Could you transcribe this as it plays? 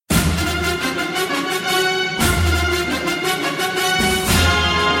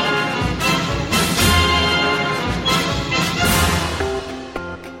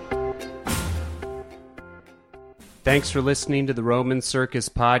Thanks for listening to the Roman Circus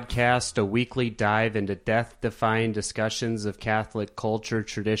Podcast, a weekly dive into death-defying discussions of Catholic culture,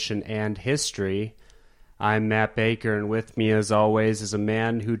 tradition, and history. I'm Matt Baker, and with me, as always, is a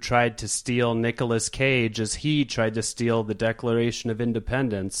man who tried to steal Nicolas Cage as he tried to steal the Declaration of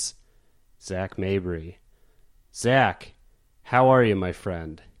Independence, Zach Mabry. Zach, how are you, my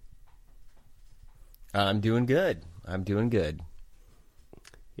friend? I'm doing good.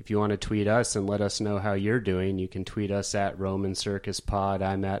 If you want to tweet us and let us know how you're doing, you can tweet us at Roman Circus Pod.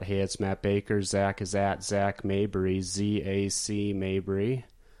 I'm at Hey It's Matt Baker. Zach is at Zach Mabry, Z-A-C Mabry.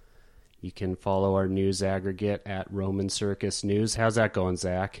 You can follow our news aggregate at Roman Circus News. How's that going,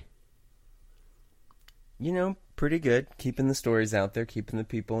 Zach? You know, pretty good. Keeping the stories out there, keeping the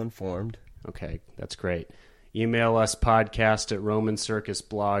people informed. Okay, that's great. Email us podcast at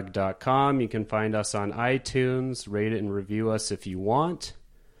romancircusblog.com. You can find us on iTunes. Rate it and review us if you want.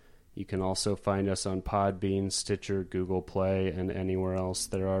 You can also find us on Podbean, Stitcher, Google Play, and anywhere else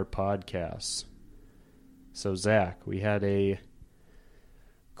there are podcasts. So, Zach, we had a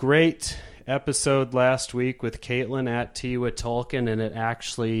great episode last week with Caitlin at Tiwa Tolkien, and it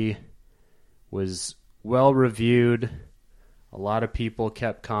actually was well reviewed. A lot of people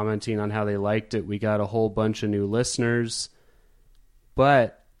kept commenting on how they liked it. We got a whole bunch of new listeners.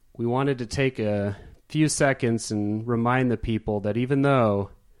 But we wanted to take a few seconds and remind the people that even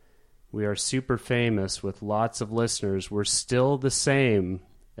though we are super famous with lots of listeners, we're still the same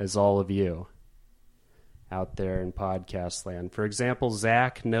as all of you out there in podcast land. For example,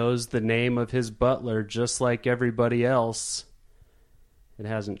 Zach knows the name of his butler just like everybody else. It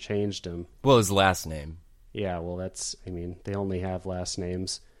hasn't changed him. Well, his last name. Yeah, well, they only have last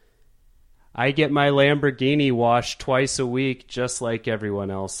names. I get my Lamborghini washed twice a week just like everyone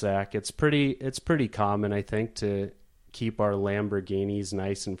else, Zach. It's pretty common, I think, to keep our Lamborghinis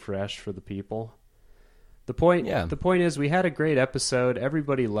nice and fresh for the people. The point is we had a great episode.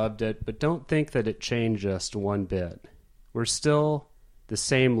 Everybody loved it, but don't think that it changed us one bit. We're still the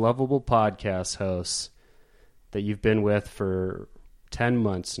same lovable podcast hosts that you've been with for 10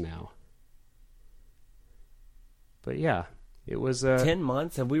 months now. But yeah, it was 10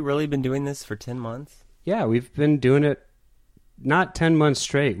 months? Have we really been doing this for 10 months? Yeah, we've been doing it not 10 months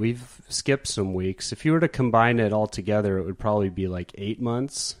straight. We've skipped some weeks. If you were to combine it all together, it would probably be like 8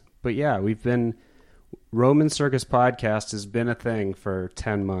 months. But yeah, Roman Circus Podcast has been a thing for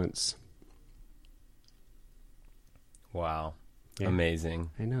 10 months. Wow. Yeah.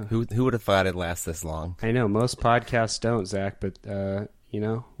 Amazing. I know. Who would have thought it'd last this long? I know. Most podcasts don't, Zach, but,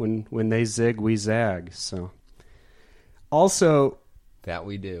 when they zig, we zag. So, also... That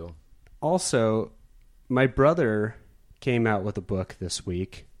we do. Also, my brother came out with a book this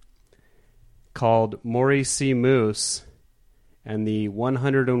week called Maury C. Moose and the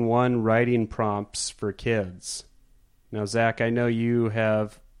 101 Writing Prompts for Kids. Now, Zach, I know you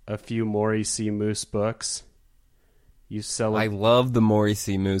have a few Maury C. Moose books. I love the Maury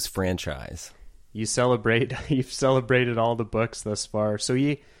C. Moose franchise. You've celebrated all the books thus far. So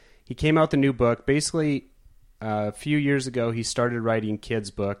he came out with a new book. Basically, a few years ago, he started writing kids'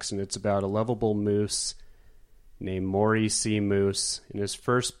 books, and it's about a lovable moose named Maury C. Moose. In his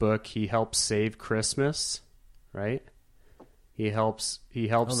first book, he helps save Christmas, right? He helps.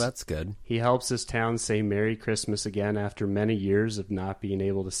 Oh, that's good. He helps his town say Merry Christmas again after many years of not being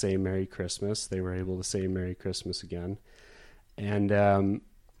able to say Merry Christmas. They were able to say Merry Christmas again. And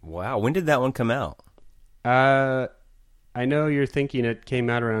wow, when did that one come out? I know you're thinking it came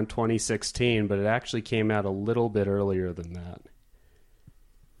out around 2016, but it actually came out a little bit earlier than that.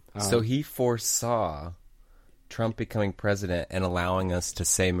 So he foresaw Trump becoming president and allowing us to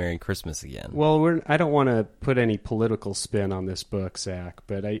say Merry Christmas again. Well, I don't want to put any political spin on this book, Zach,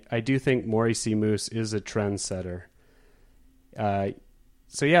 but I do think Maury C. Moose is a trendsetter.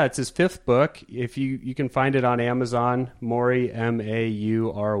 So yeah, it's his fifth book. If you can find it on Amazon, Maury,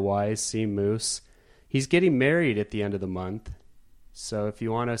 Maury C. Moose. He's getting married at the end of the month. So if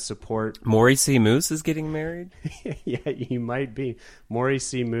you want to support... Maury C. Moose is getting married? Yeah, he might be. Maury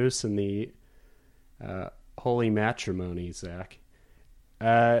C. Moose and the Holy Matrimony, Zach.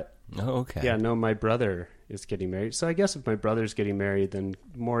 Okay. Yeah, no, my brother is getting married. So I guess if my brother's getting married, then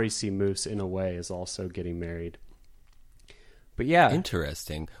Maury C. Moose, in a way, is also getting married. But yeah.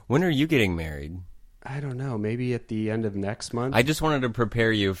 Interesting. When are you getting married? I don't know. Maybe at the end of next month. I just wanted to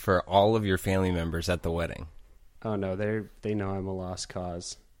prepare you for all of your family members at the wedding. Oh no, they know I'm a lost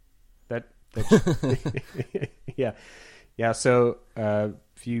cause. That yeah. So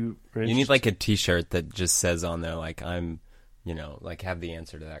if you need like a T-shirt that just says on there like I'm, like have the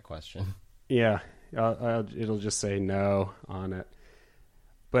answer to that question. Yeah, it'll just say no on it.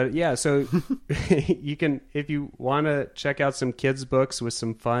 But yeah, so you can, if you want to check out some kids' books with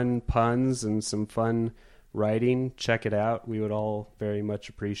some fun puns and some fun writing, check it out. We would all very much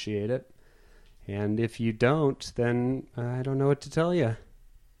appreciate it. And if you don't, then I don't know what to tell you.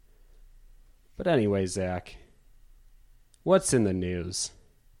 But anyway, Zach, what's in the news?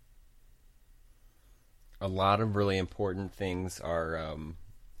 A lot of really important things are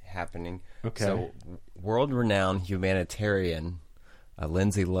happening. Okay. So, world-renowned humanitarian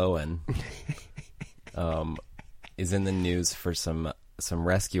Lindsay Lohan is in the news for some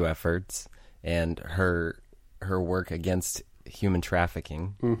rescue efforts and her work against human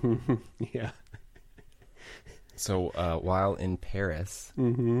trafficking. Mm-hmm. Yeah. So while in Paris,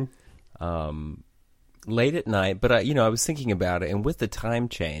 late at night, but I was thinking about it, and with the time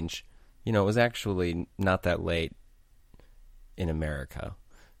change, it was actually not that late in America.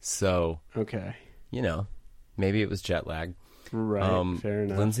 So okay, maybe it was jet lag. Right, fair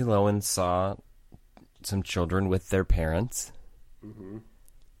enough. Lindsay Lohan saw some children with their parents,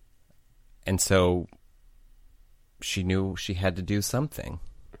 and so she knew she had to do something.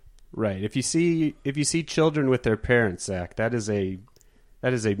 Right. If you see children with their parents, Zach, that is a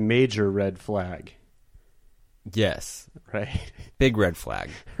major red flag. Yes. Right. Big red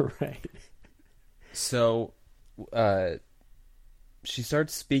flag. Right. So, she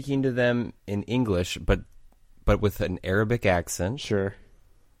starts speaking to them in English, but with an Arabic accent. Sure.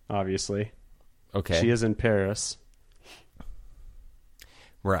 Obviously. Okay. She is in Paris.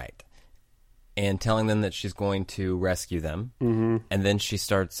 Right. And telling them that she's going to rescue them. Mm-hmm. And then she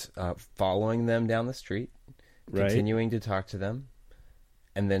starts following them down the street, continuing to talk to them.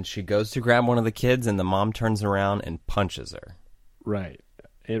 And then she goes to grab one of the kids, and the mom turns around and punches her. Right.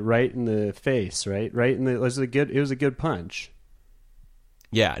 Right in the face, right? Right in the it was a good punch.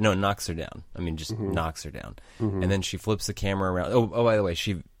 Yeah, no, it knocks her down. I mean, just knocks her down. And then she flips the camera around. Oh, by the way,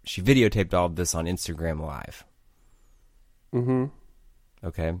 she videotaped all of this on Instagram Live. Mm-hmm.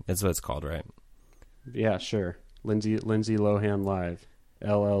 Okay, that's what it's called, right? Yeah, sure. Lindsay Lohan Live.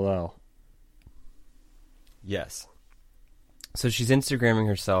 LLL. Yes. So she's Instagramming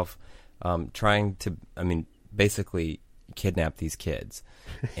herself, trying to, basically kidnap these kids,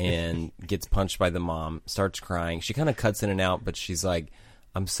 and gets punched by the mom, starts crying. She kind of cuts in and out, but she's like,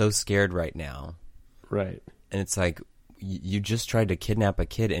 I'm so scared right now. Right. And it's like, you just tried to kidnap a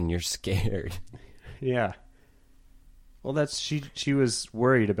kid and you're scared. Yeah. Well, that's she was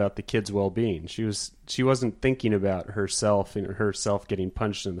worried about the kid's well-being. She wasn't thinking about herself and herself getting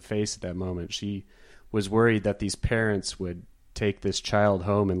punched in the face at that moment. She was worried that these parents would take this child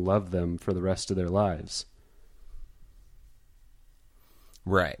home and love them for the rest of their lives.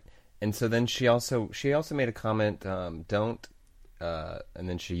 Right. And so then she also made a comment, don't and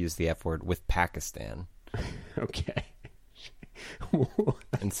then she used the F word, with Pakistan. Okay.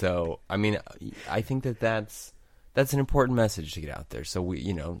 And so, I think that's an important message to get out there. So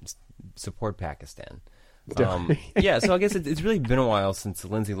we, support Pakistan. Yeah, so I guess it's really been a while since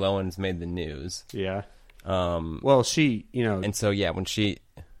Lindsay Lohan's made the news. Yeah. Well, she, And so, yeah, when she...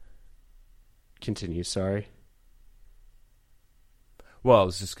 Continue, sorry. Well, I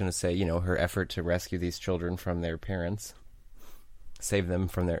was just going to say, her effort to rescue these children from their parents, snatch them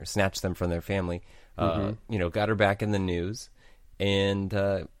from their family, got her back in the news.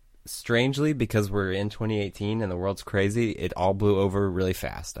 And strangely, because we're in 2018 and the world's crazy, it all blew over really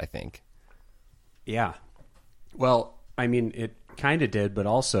fast, I think. Yeah. Well, it kind of did, but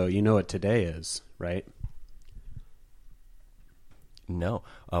also, what today is, right? No.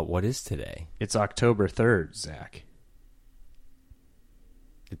 What is today? It's October 3rd, Zach.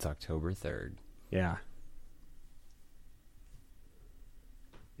 It's October 3rd. Yeah.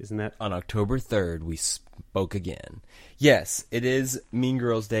 Isn't that? On October 3rd, we spoke again. Yes, it is Mean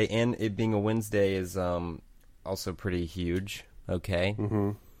Girls Day, and it being a Wednesday is also pretty huge, okay?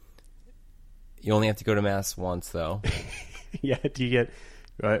 Mm-hmm. You only have to go to Mass once, though. Yeah, do you get...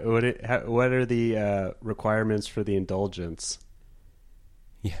 What are the requirements for the indulgence?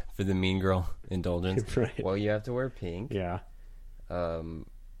 Yeah, for the Mean Girl indulgence. Right. Well, you have to wear pink. Yeah. You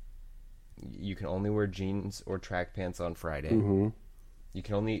can only wear jeans or track pants on Friday. Mm-hmm. You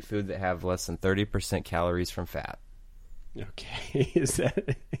can only eat food that have less than 30% calories from fat. Okay. Is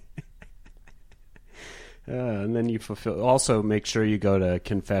that... and then you fulfill... Also, make sure you go to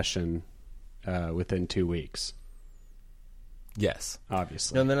confession within 2 weeks. Yes.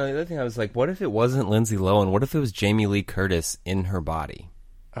 Obviously. No, then the other thing I was like, what if it wasn't Lindsay Lohan? What if it was Jamie Lee Curtis in her body?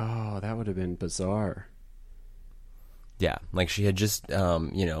 Oh, that would have been bizarre. Yeah, like she had just,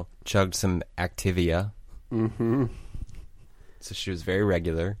 chugged some Activia. Mm-hmm. So she was very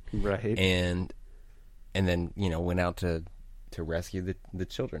regular. Right. And then, went out to to rescue the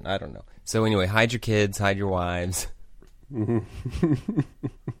children. I don't know. So anyway, hide your kids, hide your wives. Lindsay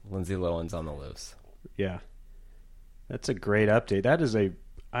Lohan's on the loose. Yeah. That's a great update.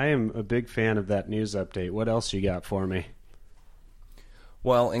 I am a big fan of that news update. What else you got for me?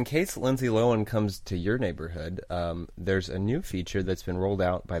 Well, in case Lindsay Lohan comes to your neighborhood, there's a new feature that's been rolled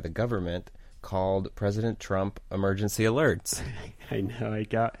out by the government called President Trump Emergency Alerts. I know.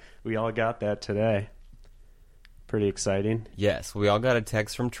 We all got that today. Pretty exciting. Yes, we all got a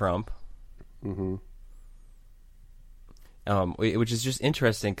text from Trump. Mm-hmm. Which is just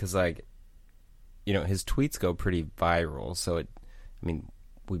interesting because, like, you know, his tweets go pretty viral. So,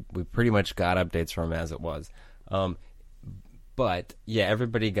 we pretty much got updates from him as it was. But, yeah,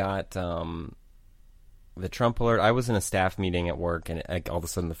 everybody got the Trump alert. I was in a staff meeting at work, and all of a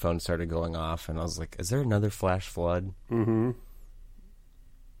sudden the phone started going off, and I was like, is there another flash flood? Mm-hmm.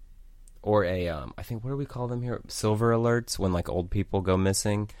 Or I think, what do we call them here? Silver alerts, when, like, old people go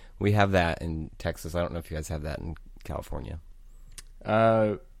missing. We have that in Texas. I don't know if you guys have that in California.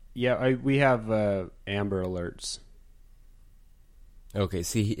 Yeah, we have amber alerts. Okay,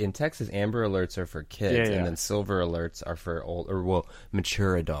 see, in Texas, amber alerts are for kids, and then silver alerts are for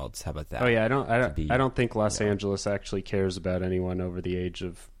mature adults. How about that? Oh yeah, I don't think Los Angeles actually cares about anyone over the age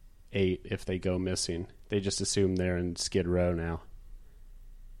of 8 if they go missing. They just assume they're in Skid Row now.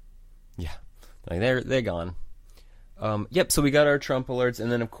 Yeah, like they're gone. Yep. So we got our Trump alerts,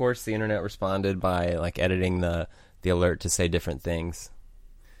 and then of course the internet responded by like editing the alert to say different things.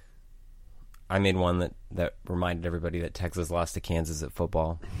 I made one that reminded everybody that Texas lost to Kansas at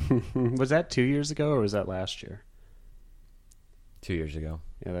football. Was that 2 years ago or was that last year? 2 years ago.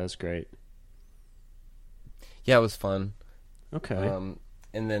 Yeah, that was great. Yeah, it was fun. Okay.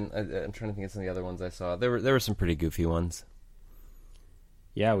 And then I'm trying to think of some of the other ones I saw. There were some pretty goofy ones.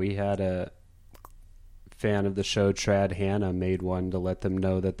 Yeah, we had a fan of the show, Trad Hannah, made one to let them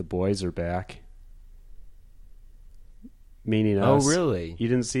know that the boys are back. Meaning us. Oh, really? You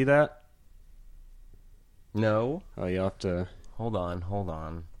didn't see that? No. Oh, you have to... Hold on.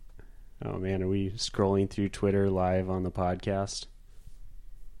 Oh, man, are we scrolling through Twitter live on the podcast?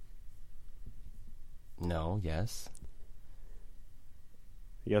 No, yes.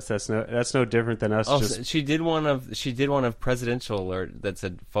 I guess that's no different than us. So she did one of presidential alert that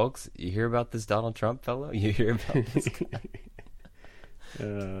said, "Folks, you hear about this Donald Trump fellow? You hear about this guy?"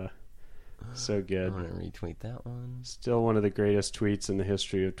 So good. I'm gonna retweet that one. Still one of the greatest tweets in the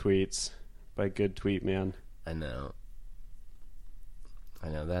history of tweets by Good Tweet Man. I know.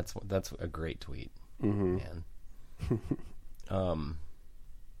 That's a great tweet, man. Well,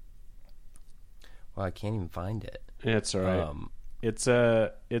 I can't even find it. It's all right. It's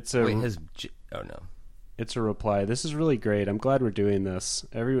a Wait, oh no. It's a reply. This is really great. I'm glad we're doing this.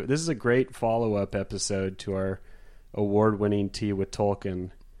 This is a great follow-up episode to our award-winning Tea with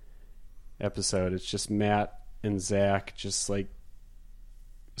Tolkien episode. It's just Matt and Zach just like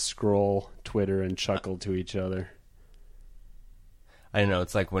scroll Twitter and chuckle to each other. I know,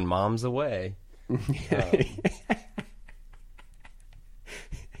 it's like when mom's away.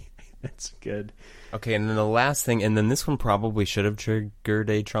 That's good. Okay, and then the last thing, and then this one probably should have triggered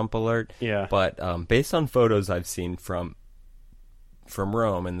a Trump alert. Yeah. But based on photos I've seen from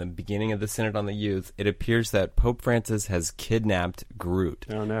Rome and the beginning of the Synod on the Youth, it appears that Pope Francis has kidnapped Groot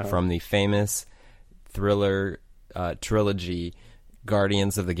from the famous thriller trilogy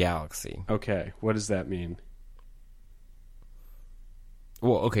Guardians of the Galaxy. Okay, what does that mean?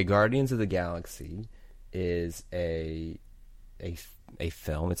 Well, okay, Guardians of the Galaxy is a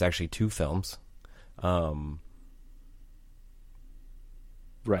film. It's actually 2 films. Right.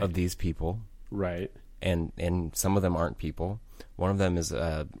 Of these people. Right. And some of them aren't people. One of them is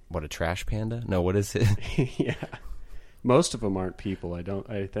a trash panda? No, what is it? Yeah. Most of them aren't people,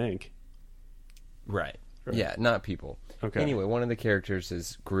 I think. Right. Yeah, not people. Okay. Anyway, one of the characters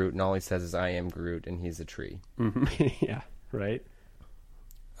is Groot, and all he says is, "I am Groot," and he's a tree. Mm-hmm. Yeah, right.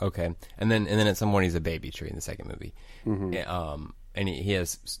 Okay. And then at some point he's a baby tree in the second movie. Mm-hmm. And he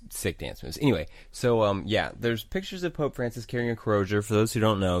has sick dance moves. Anyway, so yeah, there's pictures of Pope Francis carrying a crozier. For those who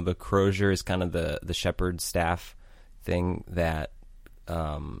don't know, the crozier is kind of the shepherd's staff thing that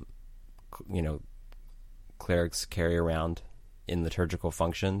clerics carry around in liturgical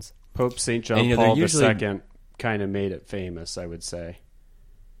functions. Pope St. John Paul II kind of made it famous, I would say.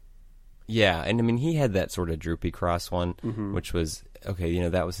 Yeah, and I mean, he had that sort of droopy cross one, which was, okay,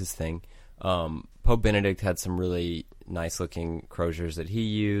 that was his thing. Pope Benedict had some really nice-looking croziers that he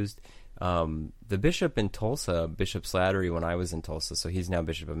used. The bishop in Tulsa, Bishop Slattery, when I was in Tulsa, so he's now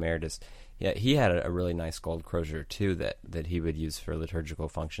Bishop Emeritus, yeah, he had a really nice gold crozier, too, that he would use for liturgical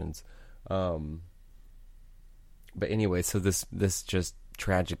functions. But anyway, so this just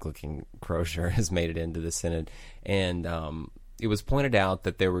tragic looking crosier has made it into the synod, and it was pointed out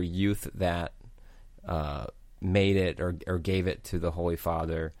that there were youth that made it or gave it to the Holy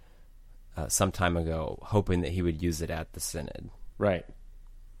Father some time ago, hoping that he would use it at the synod. Right.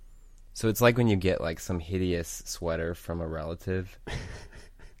 So it's like when you get like some hideous sweater from a relative,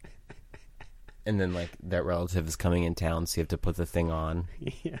 and then like that relative is coming in town, so you have to put the thing on.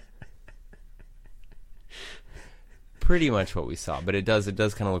 Yeah. Pretty much what we saw, but it does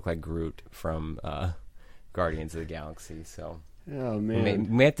kind of look like Groot from Guardians of the Galaxy. So, oh man, we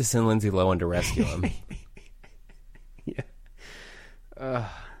may have to send Lindsay Lohan to rescue him. Yeah.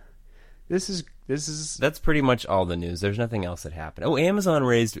 That's pretty much all the news. There's nothing else that happened. Oh, Amazon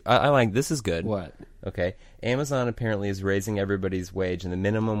raised. I like this. Is good. What? Okay, Amazon apparently is raising everybody's wage, and the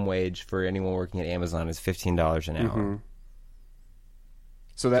minimum wage for anyone working at Amazon is $15 an hour. Mm-hmm.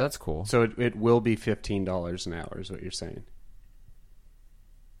 So that's cool. So it will be $15 an hour, is what you're saying?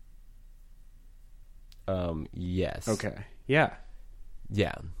 Yes. Okay. Yeah.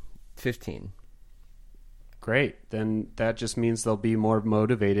 Yeah. 15. Great. Then that just means they'll be more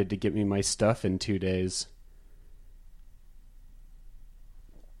motivated to get me my stuff in 2 days.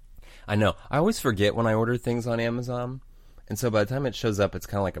 I know. I always forget when I order things on Amazon, and so by the time it shows up, it's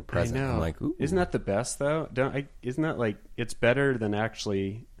kind of like a present. I know. I'm like, ooh. Isn't that the best though? Isn't that like it's better than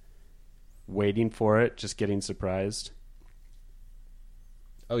actually waiting for it, just getting surprised?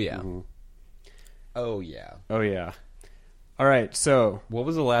 Oh yeah. Mm-hmm. Oh yeah. Oh yeah. All right. So, what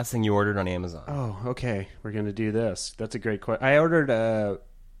was the last thing you ordered on Amazon? oh, okay. We're gonna do this. That's a great question. I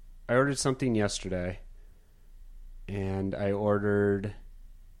ordered something yesterday, and I ordered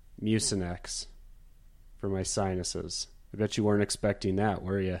Mucinex for my sinuses. I bet you weren't expecting that,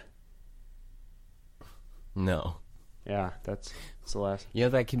 were you? No. Yeah, that's the last. You know,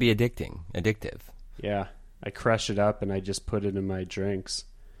 that can be addictive. Yeah, I crush it up and I just put it in my drinks.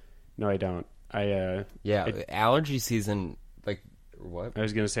 No, I don't. Allergy season, like, what? I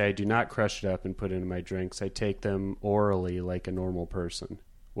was going to say I do not crush it up and put it in my drinks. I take them orally like a normal person.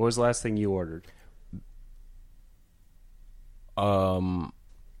 What was the last thing you ordered?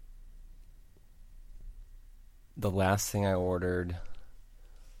 The last thing I ordered,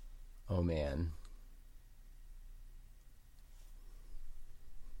 oh man.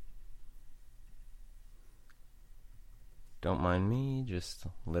 Don't mind me, just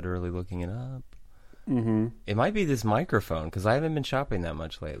literally looking it up. Mm-hmm. It might be this microphone, because I haven't been shopping that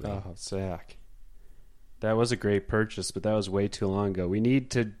much lately. Oh, Zach. That was a great purchase, but that was way too long ago. We need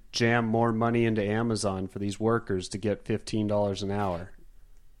to jam more money into Amazon for these workers to get $15 an hour.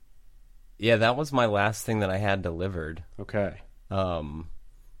 Yeah, that was my last thing that I had delivered. Okay. And,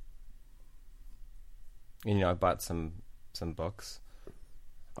 I bought some books.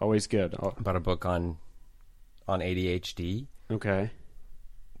 Always good. I bought a book on ADHD. Okay.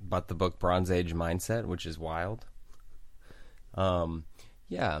 Bought the book Bronze Age Mindset, which is wild.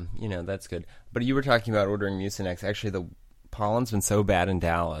 Yeah, that's good. But you were talking about ordering Mucinex. Actually, the pollen's been so bad in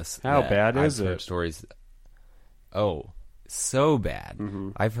Dallas. How bad is it? I've heard stories. Oh, so bad. Mm-hmm.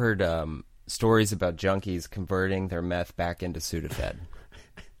 I've heard stories about junkies converting their meth back into Sudafed.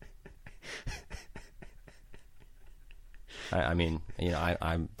 I mean,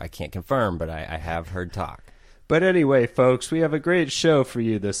 I can't confirm, but I have heard talk. But anyway, folks, we have a great show for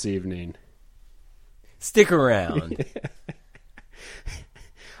you this evening. Stick around.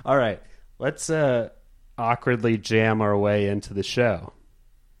 All right, let's awkwardly jam our way into the show.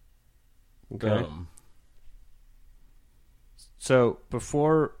 Okay. So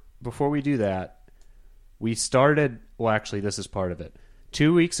before we do that, we started. Well, actually, this is part of it.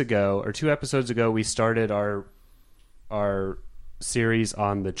 2 episodes ago, we started our series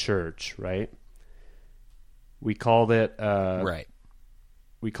on the church. Right. We called it. Right.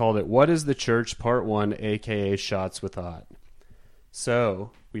 We called it "What is the Church?" Part 1, aka Shots with Hot.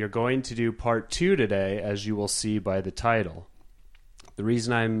 So we are going to do Part 2 today, as you will see by the title. The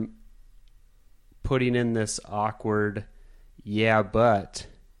reason I'm putting in this awkward "yeah, but"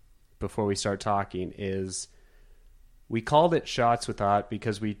 before we start talking is we called it Shots with Hot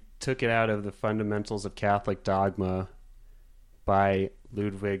because we took it out of the Fundamentals of Catholic Dogma by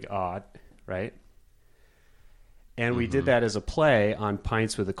Ludwig Ott, right? And we did that as a play on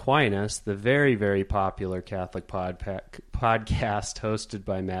Pints with Aquinas, the very, very popular Catholic podcast hosted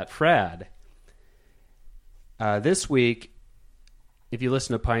by Matt Fradd. This week, if you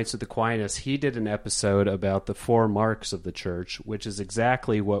listen to Pints with Aquinas, he did an episode about the 4 marks of the church, which is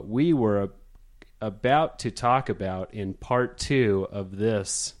exactly what we were about to talk about in Part 2 of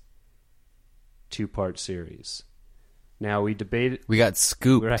this 2-part series. Now, we debated... We got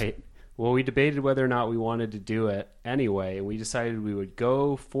scooped. Right. Well, we debated whether or not we wanted to do it anyway, and we decided we would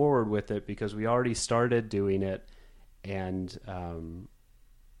go forward with it because we already started doing it, and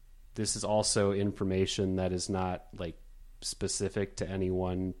this is also information that is not like specific to any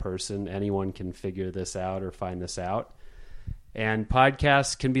one person. Anyone can figure this out or find this out, and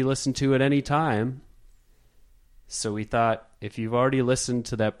podcasts can be listened to at any time. So we thought, if you've already listened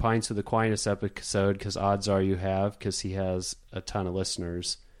to that Pints with Aquinas episode, because odds are you have, because he has a ton of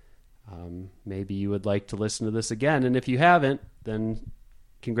listeners, maybe you would like to listen to this again. And if you haven't, then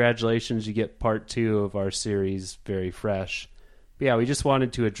congratulations, you get part 2 of our series very fresh. But yeah, we just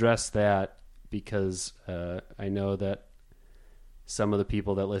wanted to address that because I know that some of the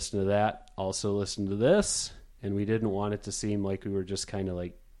people that listen to that also listen to this, and we didn't want it to seem like we were just kind of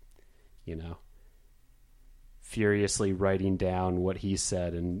like, furiously writing down what he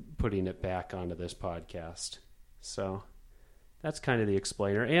said and putting it back onto this podcast. So that's kind of the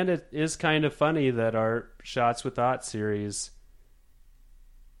explainer. And it is kind of funny that our Shots with Ott series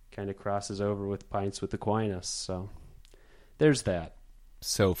kind of crosses over with Pints with Aquinas. So there's that.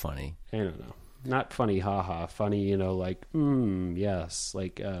 So funny. I don't know. Not funny, haha. Funny, like, yes.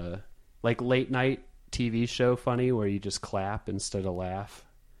 Like late night TV show funny where you just clap instead of laugh.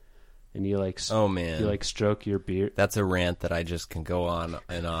 And you like, oh man, you like stroke your beard. That's a rant that I just can go on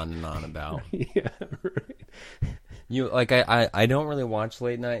and on and on about. Yeah, right. You like, I don't really watch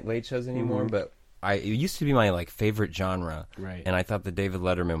late shows anymore, but it used to be my like favorite genre, right? And I thought that David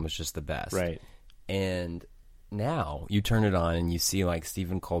Letterman was just the best, right? And now you turn it on and you see like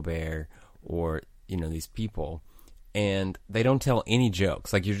Stephen Colbert or these people, and they don't tell any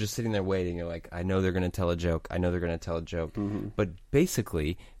jokes. Like, you're just sitting there waiting. You're like, I know they're going to tell a joke. I know they're going to tell a joke. Mm-hmm. But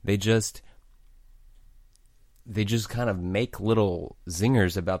basically, they just kind of make little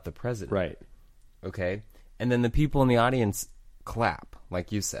zingers about the president. Right. Okay? And then the people in the audience clap,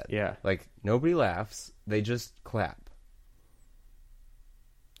 like you said. Yeah. Like, nobody laughs. They just clap.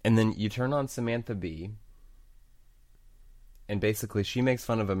 And then you turn on Samantha Bee, and basically, she makes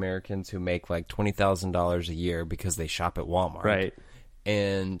fun of Americans who make like $20,000 a year because they shop at Walmart. Right.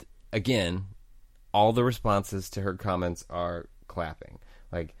 And again, all the responses to her comments are clapping.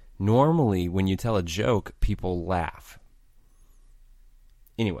 Like, normally when you tell a joke, people laugh.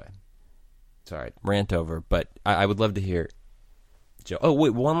 Anyway, sorry, rant over. But I would love to hear. Oh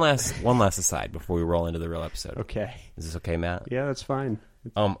wait, one last aside before we roll into the real episode. Okay. Is this okay, Matt? Yeah, that's fine.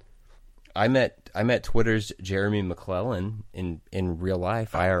 I met Twitter's Jeremy McClellan in real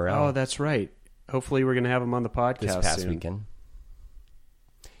life, IRL. Oh, that's right. Hopefully we're going to have him on the podcast this past soon. weekend.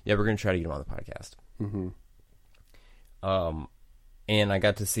 Yeah, we're going to try to get him on the podcast. Mm-hmm. And I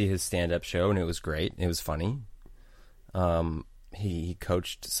got to see his stand-up show, and it was great. It was funny. He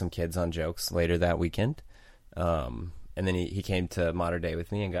coached some kids on jokes later that weekend. And then he came to Mater Dei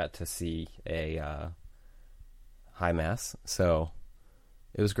with me and got to see a high mass. So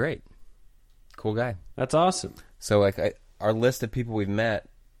it was great. Cool guy. That's awesome. So like our list of people we've met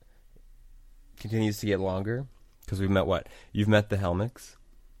continues to get longer because we've met what? You've met the Helmicks.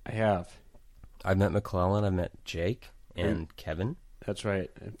 I have. I've met McClellan. I've met Jake and Kevin. That's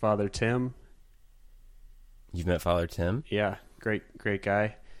right. And Father Tim. You've met Father Tim. Yeah, great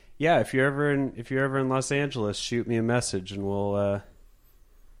guy. Yeah, if you're ever in Los Angeles, shoot me a message and we'll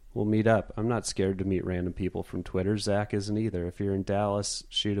meet up. I'm not scared to meet random people from Twitter. Zach isn't either. If you're in Dallas,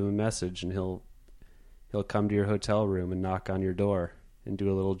 shoot him a message and he'll come to your hotel room and knock on your door and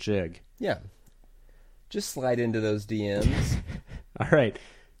do a little jig. Yeah. Just slide into those DMs. All right.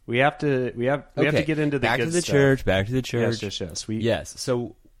 We have to get into the back good to the stuff. church. Back to the church. Yes.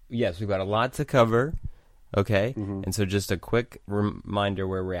 So we've got a lot to cover. Okay. Mm-hmm. And so just a quick reminder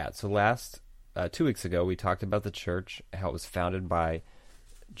where we're at. So last 2 weeks ago, we talked about the church, how it was founded by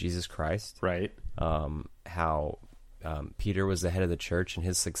Jesus Christ. Right. How Peter was the head of the church, and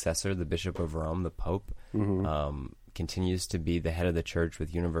his successor, the Bishop of Rome, the Pope, continues to be the head of the church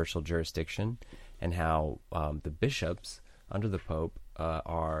with universal jurisdiction, and how the bishops under the Pope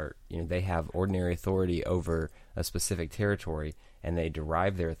they have ordinary authority over a specific territory, and they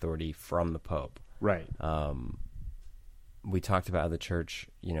derive their authority from the Pope. Right. We talked about the church,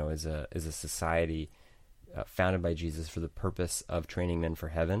 as a society founded by Jesus for the purpose of training men for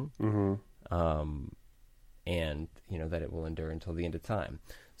heaven, and that it will endure until the end of time.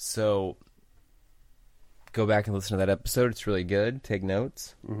 So go back and listen to that episode. It's really good. Take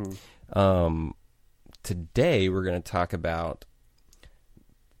notes. Today we're going to talk about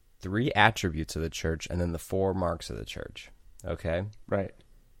 3 attributes of the church and then the 4 marks of the church. Okay? Right.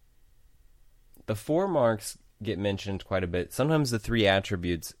 The 4 marks get mentioned quite a bit. Sometimes the 3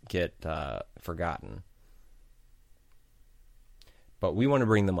 attributes get forgotten. but we want to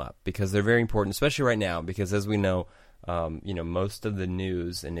bring them up because they're very important, especially right now. Because as we know, most of the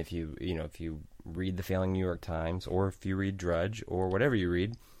news, and if you read the failing New York Times, or if you read Drudge, or whatever you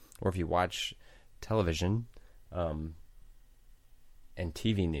read, or if you watch television and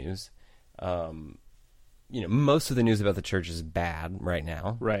TV news, most of the news about the church is bad right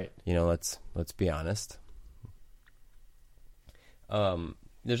now. Right. Let's be honest.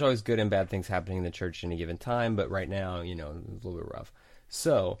 There's always good and bad things happening in the church at any given time, but right now, it's a little bit rough.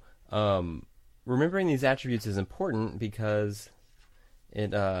 So, remembering these attributes is important because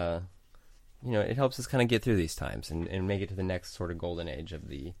it helps us kind of get through these times and make it to the next sort of golden age of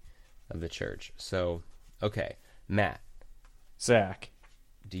the church. So, okay, Matt. Zach.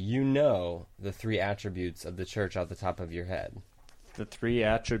 Do you know the 3 attributes of the church off the top of your head? The 3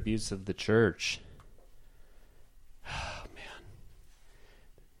 attributes of the church. Oh, man.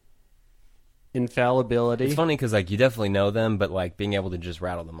 Infallibility. It's funny because, you definitely know them, but, being able to just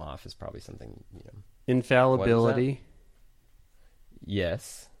rattle them off is probably something, Infallibility.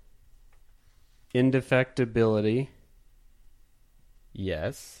 Yes. Indefectibility.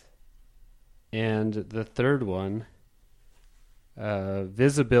 Yes. And the third one,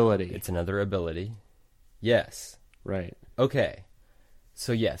 visibility. It's another ability. Yes. Right. Okay.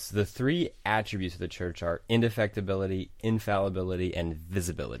 So yes, the 3 attributes of the church are indefectibility, infallibility, and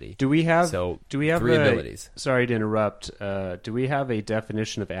visibility. Do we have 3 abilities? Sorry to interrupt. Do we have a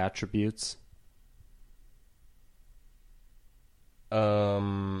definition of attributes?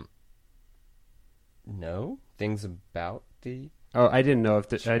 No. Things about the. Oh, I didn't know if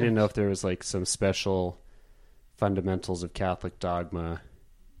there was some special fundamentals of Catholic dogma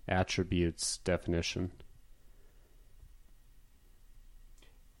attributes definition.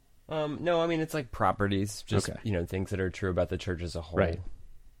 No, I mean, it's properties, just, okay. Things that are true about the church as a whole. Right.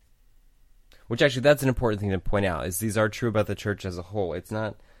 Which actually, that's an important thing to point out, is these are true about the church as a whole. It's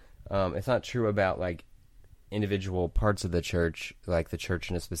not true about, individual parts of the church, like the church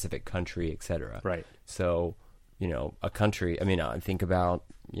in a specific country, etc. Right. So, a country, think about,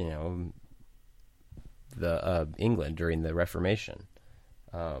 the England during the Reformation,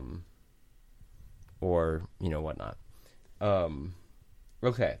 or, whatnot.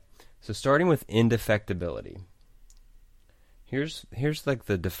 Okay. So starting with indefectibility. Here's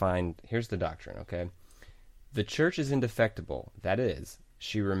the doctrine, okay? The church is indefectible. That is,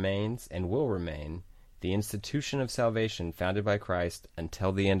 she remains and will remain the institution of salvation founded by Christ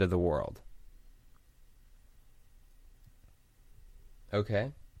until the end of the world.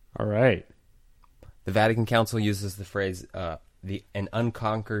 Okay? All right. The Vatican Council uses the phrase an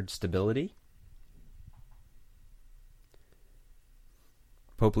unconquered stability.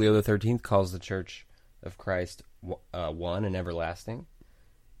 Pope Leo XIII calls the Church of Christ one and everlasting.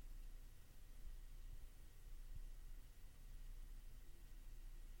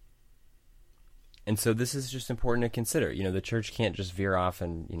 And so this is just important to consider. The church can't just veer off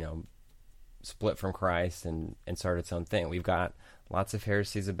and, split from Christ and start its own thing. We've got lots of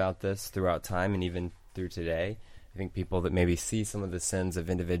heresies about this throughout time and even through today. I think people that maybe see some of the sins of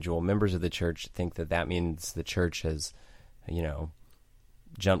individual members of the church think that means the church has,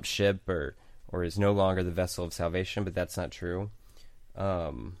 jumped ship or is no longer the vessel of salvation, but that's not true.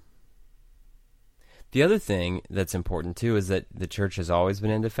 The other thing that's important, too, is that the church has always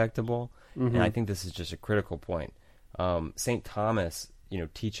been indefectible, and I think this is just a critical point. St. Thomas,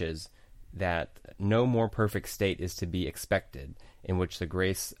 teaches that no more perfect state is to be expected, in which the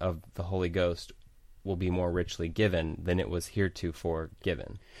grace of the Holy Ghost will be more richly given than it was heretofore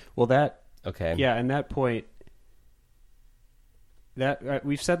given. Well, okay. Yeah, and that point, that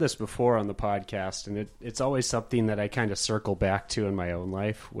we've said this before on the podcast, and it's always something that I kind of circle back to in my own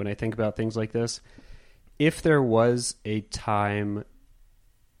life when I think about things like this. If there was a time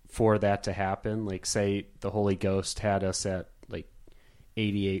for that to happen, say the Holy Ghost had us at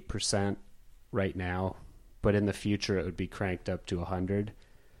 88% right now, but in the future it would be cranked up to 100,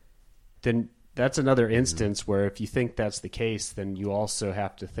 then that's another instance where if you think that's the case, then you also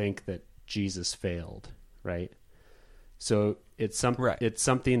have to think that Jesus failed, right? So it's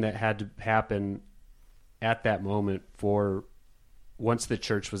something that had to happen at that moment. For once the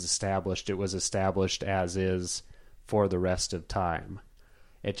church was established, it was established as is for the rest of time.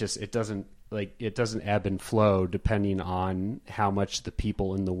 It doesn't ebb and flow depending on how much the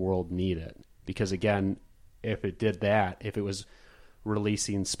people in the world need it. Because again, if it did that, if it was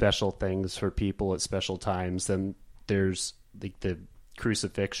releasing special things for people at special times, then there's the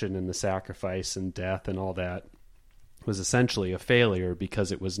crucifixion and the sacrifice and death and all that was essentially a failure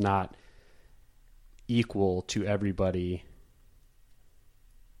because it was not equal to everybody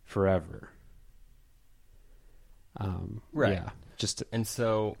forever. Right. Yeah. And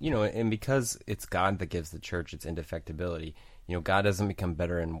so, and because it's God that gives the church its indefectibility, God doesn't become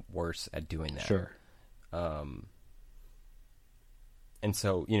better and worse at doing that. Sure. And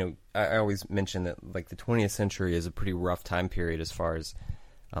so, I always mention that like the 20th century is a pretty rough time period as far as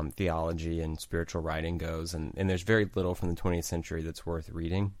theology and spiritual writing goes, and there's very little from the 20th century that's worth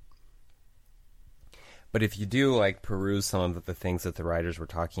reading. But if you do like peruse some of the things that the writers were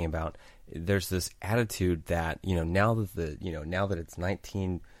talking about, there's this attitude that now that it's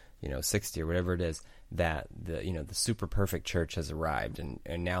 1960 or whatever it is, that the super perfect church has arrived,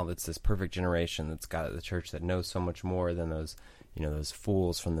 and now that's this perfect generation that's got the church that knows so much more than those those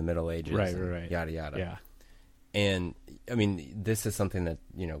fools from the Middle Ages, right, yada yada. Yeah. And I mean, this is something that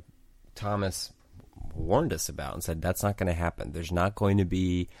Thomas warned us about and said that's not going to happen. There's not going to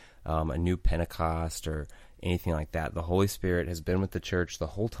be a new Pentecost or anything like that. The Holy Spirit has been with the church the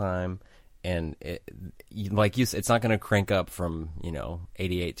whole time, and like you said, it's not going to crank up from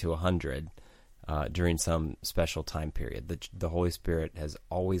 88 to 100 during some special time period. The Holy Spirit has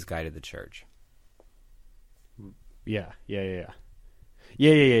always guided the church. Yeah.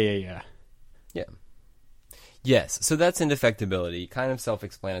 Yes, so that's indefectibility, kind of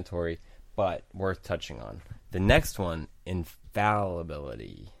self-explanatory, but worth touching on. The next one,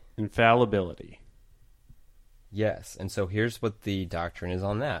 infallibility. Infallibility. Yes, and so here's what the doctrine is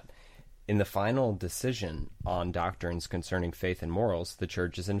on that. In the final decision on doctrines concerning faith and morals, the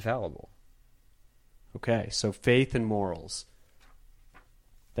church is infallible. Okay, so faith and morals.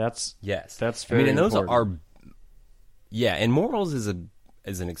 That's very and those important. And morals is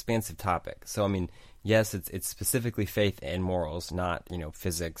an expansive topic. So I mean, yes, it's specifically faith and morals, not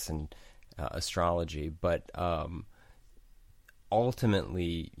physics and astrology, but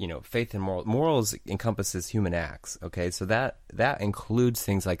ultimately, faith and morals encompasses human acts. Okay, so that includes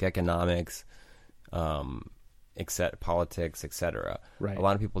things like economics, politics, etc. Right. A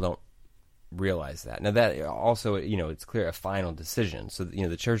lot of people don't realize that. Now that also, it's clear a final decision. So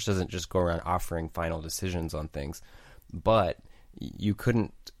the church doesn't just go around offering final decisions on things, but you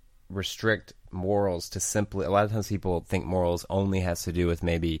couldn't restrict morals to simply. A lot of times people think morals only has to do with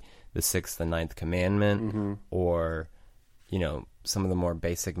maybe the sixth and ninth commandment, or some of the more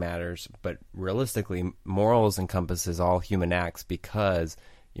basic matters. But realistically, morals encompasses all human acts, because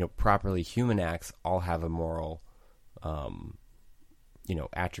properly human acts all have a moral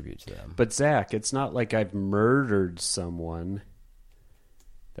attribute to them. But Zach, it's not like I've murdered someone.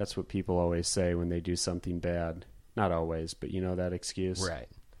 That's what people always say when they do something bad. Not always, but that excuse. Right.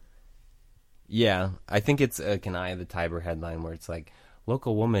 Yeah, I think it's an Eye of the Tiber headline where it's like,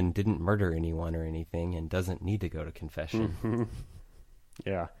 local woman didn't murder anyone or anything and doesn't need to go to confession. Mm-hmm.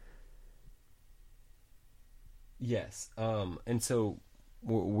 Yeah. Yes. And so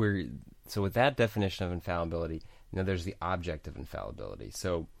so with that definition of infallibility, there's the object of infallibility.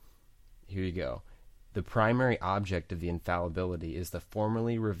 So here you go. The primary object of the infallibility is the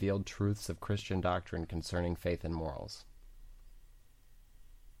formally revealed truths of Christian doctrine concerning faith and morals.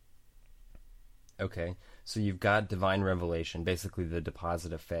 Okay, so you've got divine revelation, basically the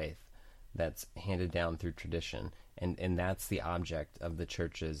deposit of faith that's handed down through tradition, and that's the object of the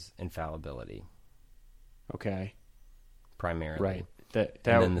church's infallibility. Okay. Primarily. Right. That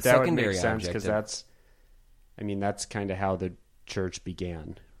then the secondary would make sense, object because that's kind of how the church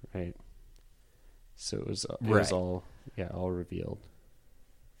began, right? So it was all revealed.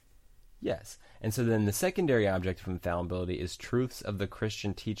 Yes. And so then the secondary object of infallibility is truths of the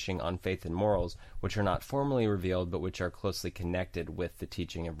Christian teaching on faith and morals, which are not formally revealed, but which are closely connected with the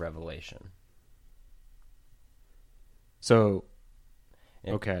teaching of revelation. So,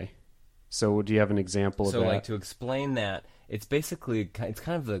 okay. So do you have an example of that? So, like, to explain that, it's basically, it's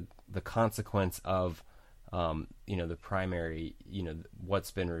kind of the consequence of, the primary, what's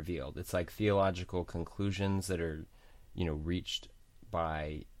been revealed. It's like theological conclusions that are, reached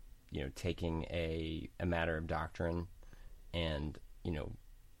by, taking a matter of doctrine and,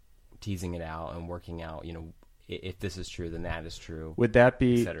 teasing it out and working out, if this is true, then that is true. Would that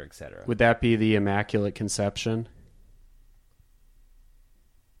be, et cetera, et cetera. Would that be the Immaculate Conception?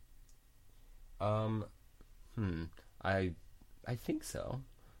 I think so.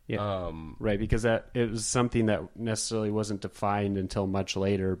 Yeah. Right, because it was something that necessarily wasn't defined until much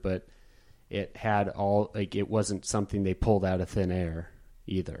later, but it had it wasn't something they pulled out of thin air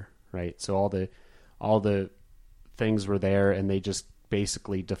either, right? So all the things were there, and they just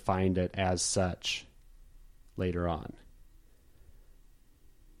basically defined it as such later on.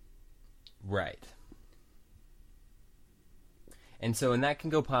 Right. And that can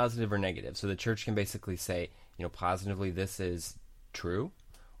go positive or negative. So the church can basically say, positively this is true,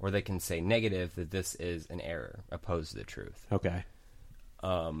 or they can say negative, that this is an error, opposed to the truth. Okay.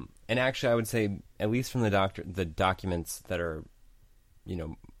 And actually, I would say, at least from the documents that are,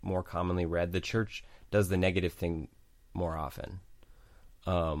 more commonly read, the church does the negative thing more often.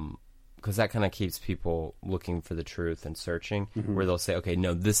 Because that kind of keeps people looking for the truth and searching, where they'll say, okay,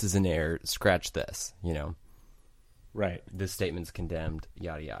 no, this is an error, scratch this, Right. This statement's condemned,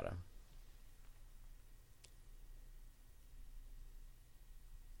 yada, yada.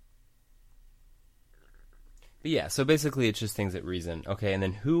 But yeah, so basically it's just things that reason. Okay, and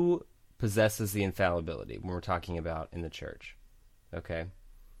then who possesses the infallibility when we're talking about in the church? Okay.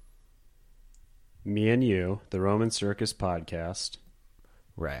 Me and you, the Roman Circus podcast.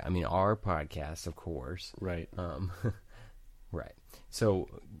 Right. I mean, our podcast, of course. Right. Right. So,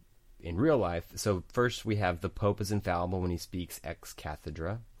 in real life, so first we have the Pope is infallible when he speaks ex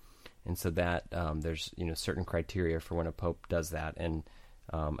cathedra. And so that, there's, certain criteria for when a Pope does that. And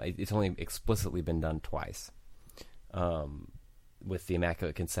it's only explicitly been done twice. With the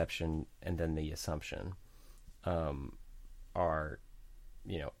Immaculate Conception and then the Assumption, are,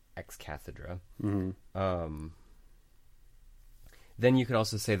 ex cathedra. Then you could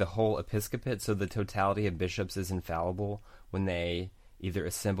also say the whole episcopate, so the totality of bishops is infallible when they, either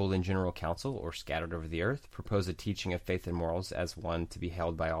assembled in general council or scattered over the earth, propose a teaching of faith and morals as one to be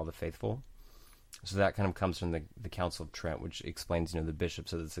held by all the faithful. So that kind of comes from the Council of Trent, which explains, the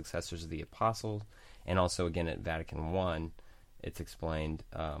bishops are the successors of the apostles. And also, again, at Vatican I, it's explained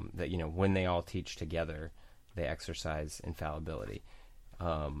that, when they all teach together, they exercise infallibility.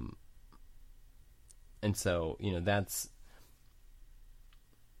 And so,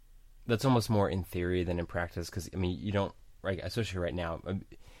 that's almost more in theory than in practice, because, you don't, right, especially right now,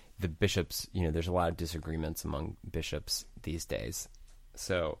 the bishops, there's a lot of disagreements among bishops these days.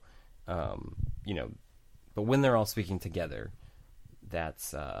 So, but when they're all speaking together, that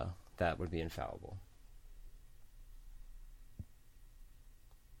would be infallible.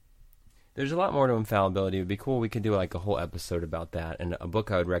 There's a lot more to infallibility. It would be cool. We could do like a whole episode about that. And a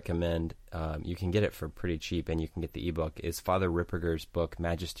book I would recommend, you can get it for pretty cheap, and you can get the ebook, is Father Ripperger's book,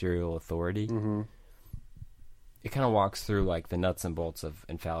 Magisterial Authority. Mm-hmm. It kind of walks through like the nuts and bolts of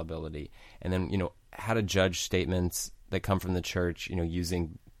infallibility, and then, how to judge statements that come from the church,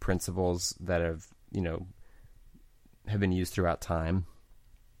 using principles that have been used throughout time.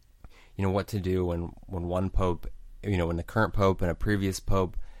 What to do when one pope, when the current pope and a previous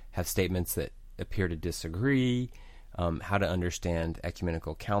pope have statements that appear to disagree, how to understand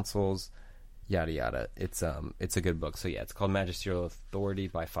ecumenical councils, yada yada. It's a good book. So yeah, it's called Magisterial Authority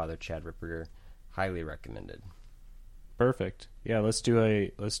by Father Chad Ripperger. Highly recommended. Perfect. Yeah, let's do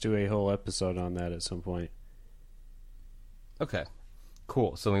a whole episode on that at some point. Okay.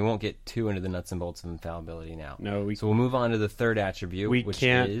 Cool. So we won't get too into the nuts and bolts of infallibility now. No, so we'll move on to the third attribute, we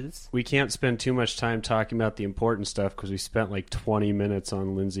can't spend too much time talking about the important stuff because we spent like 20 minutes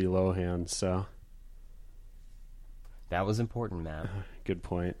on Lindsay Lohan. So that was important, Matt. Good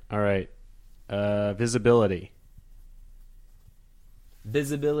point. All right, visibility.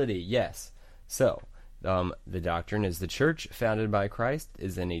 Visibility, yes. So the doctrine is the church founded by Christ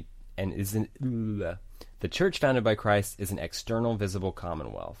the church founded by Christ is an external, visible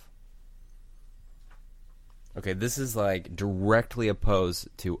commonwealth. Okay, this is like directly opposed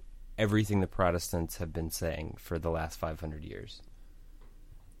to everything the Protestants have been saying for the last 500 years.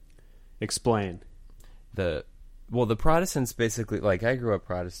 Explain. The Protestants basically, like, I grew up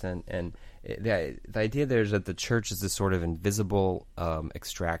Protestant, and the idea there is that the church is this sort of invisible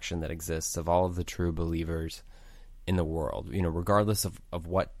extraction that exists of all of the true believers in the world, regardless of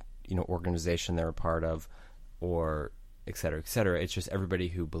what organization they're a part of, or et cetera, et cetera. It's just everybody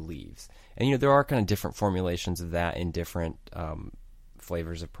who believes. And, there are kind of different formulations of that in different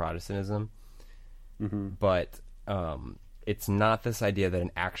flavors of Protestantism. Mm-hmm. But it's not this idea that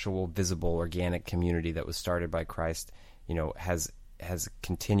an actual visible organic community that was started by Christ, has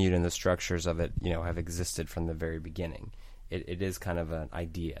continued, and the structures of it, have existed from the very beginning. It is kind of an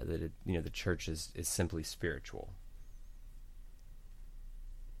idea that the church is simply spiritual.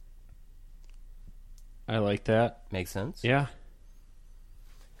 I like that. Makes sense? Yeah.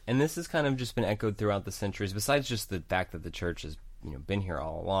 And this has kind of just been echoed throughout the centuries, besides just the fact that the church has been here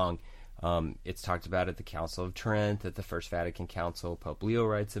all along. It's talked about at the Council of Trent, at the First Vatican Council. Pope Leo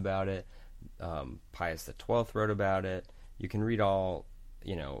writes about it. Pius XII wrote about it. You can read all,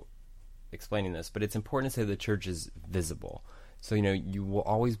 explaining this, but it's important to say the church is visible. So, you will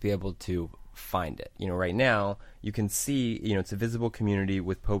always be able to find it. Right now, you can see, it's a visible community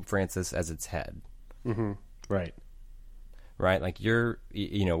with Pope Francis as its head. Mm-hmm. Right. Like you're,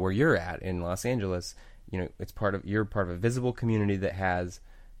 where you're at in Los Angeles, you're part of a visible community that has,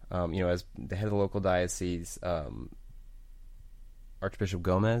 as the head of the local diocese, Archbishop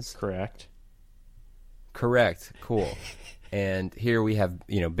Gomez. Correct. Cool. And here we have,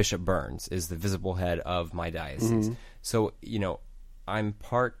 Bishop Burns is the visible head of my diocese. Mm-hmm. So, I'm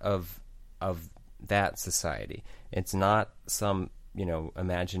part of that society. It's not some,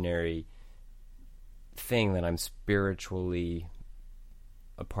 imaginary thing that I'm spiritually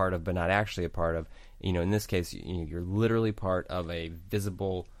a part of, but not actually a part of. In this case, you're literally part of a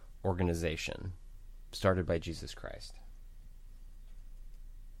visible organization started by Jesus Christ.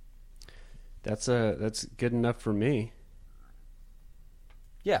 That's good enough for me.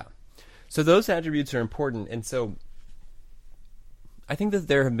 Yeah. So those attributes are important, and so I think that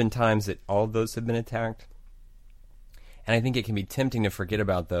there have been times that all of those have been attacked, and I think it can be tempting to forget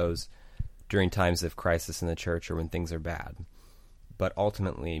about those during times of crisis in the church or when things are bad. But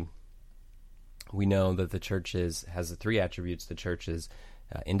ultimately, we know that the church has the three attributes. The church is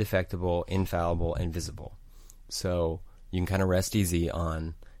indefectible, infallible, and visible. So you can kind of rest easy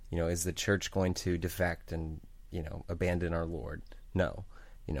on, is the church going to defect and, abandon our Lord? No.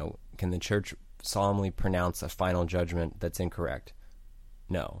 Can the church solemnly pronounce a final judgment that's incorrect?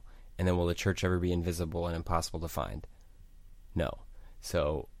 No. And then will the church ever be invisible and impossible to find? No.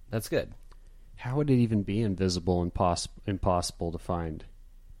 So that's good. How would it even be invisible and impossible to find?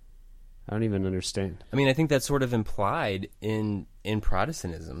 I don't even understand. I mean, I think that's sort of implied in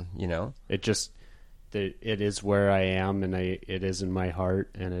Protestantism, It just, it is where I am, and it is in my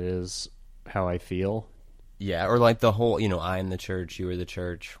heart, and it is how I feel. Yeah, or like the whole, I am the church, you are the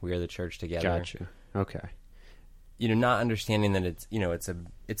church, we are the church together. Gotcha. Okay. Not understanding that it's,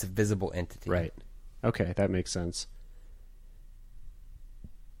 it's a visible entity. Right. Okay, that makes sense.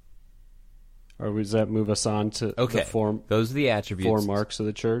 Or does that move us on to those are the attributes. 4 marks of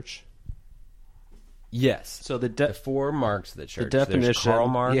the church? Yes. So the 4 marks of the church. The definition. There's Karl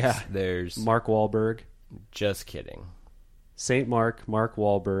Marx. Yeah. There's Mark Wahlberg. Just kidding. Saint Mark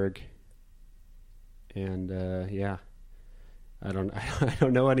Wahlberg, and I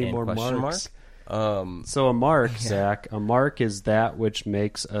don't know any and more marks. Mark? So a mark, Zach, a mark is that which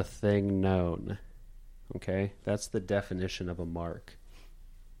makes a thing known. Okay, that's the definition of a mark.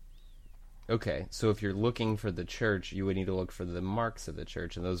 Okay, so if you're looking for the church, you would need to look for the marks of the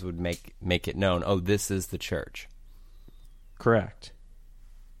church, and those would make it known. Oh, this is the church. Correct.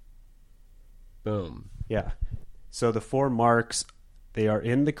 Boom. Yeah. So the 4 marks, they are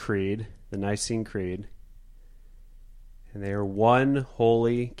in the Creed, the Nicene Creed, and they are one,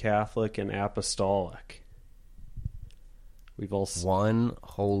 holy, Catholic, and apostolic. We've all one,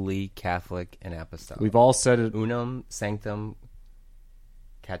 holy, Catholic, and apostolic. We've all said it. Unum sanctum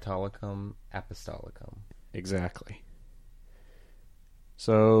Catholicum Apostolicum. Exactly.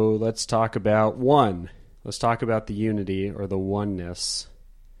 So let's talk about one. Let's talk about the unity or the oneness.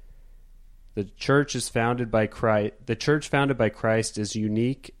 The church is founded by Christ. The church founded by Christ is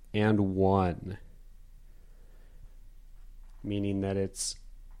unique and one. Meaning that it's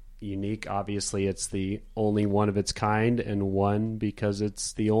unique. Obviously, it's the only one of its kind, and one because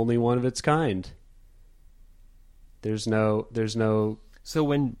it's the only one of its kind. There's no. So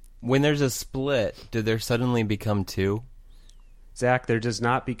when there's a split, do there suddenly become 2? Zach, there does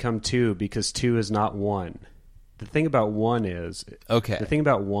not become 2 because 2 is not 1. The thing about one is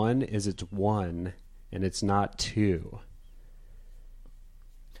it's one and it's not 2.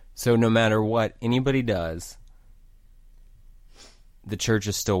 So no matter what anybody does, the church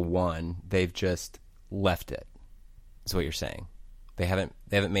is still one. They've just left it. That's what you're saying. They haven't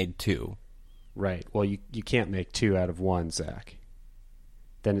made 2. Right. Well, you can't make 2 out of 1, Zach.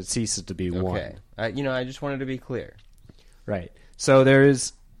 Then it ceases to be one. Okay. I just wanted to be clear. Right. So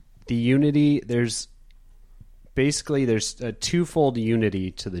there's the unity. There's a twofold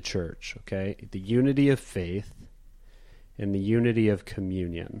unity to the church, okay? The unity of faith and the unity of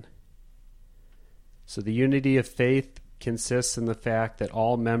communion. So the unity of faith consists in the fact that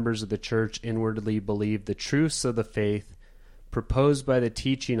all members of the church inwardly believe the truths of the faith proposed by the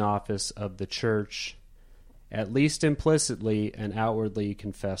teaching office of the church, at least implicitly, and outwardly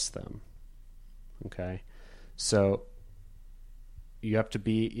confess them. Okay? So you have to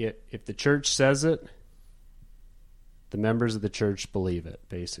be, if the church says it, the members of the church believe it,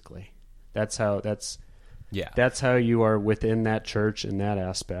 basically. That's how you are within that church in that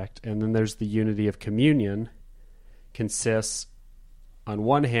aspect. And then there's the unity of communion, consists on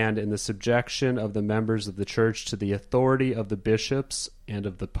one hand in the subjection of the members of the church to the authority of the bishops and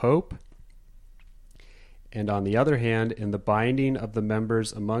of the pope, and on the other hand in the binding of the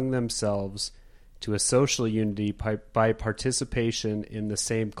members among themselves to a social unity by participation in the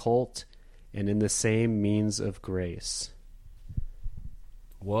same cult and in the same means of grace.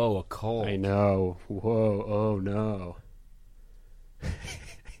 Whoa, a cult. I know. Whoa, oh no.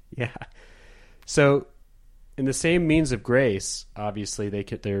 Yeah. So, in the same means of grace, obviously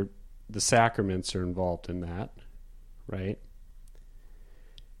the sacraments are involved in that, right?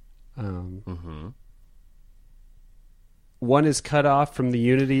 One is cut off from the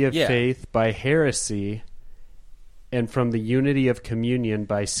unity of faith by heresy, and from the unity of communion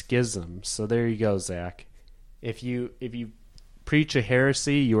by schism. So there you go, Zach. If you preach a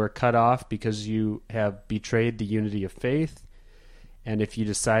heresy, you are cut off because you have betrayed the unity of faith. And if you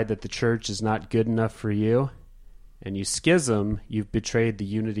decide that the church is not good enough for you, and you schism, you've betrayed the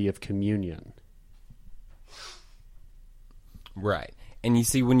unity of communion. Right. And you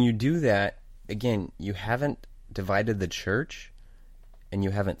see, when you do that, again, you haven't divided the church, and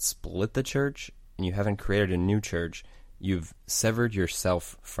you haven't split the church, and you haven't created a new church. You've severed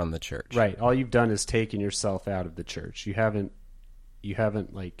yourself from the church. Right. All you've done is taken yourself out of the church. You haven't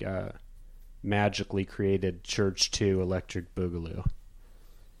like magically created Church 2 Electric Boogaloo.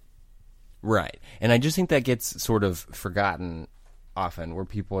 Right. And I just think that gets sort of forgotten often, where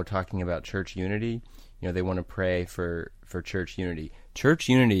people are talking about church unity. You know, they want to pray for church unity. Church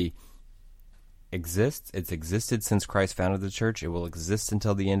unity exists. It's existed since Christ founded the church. It will exist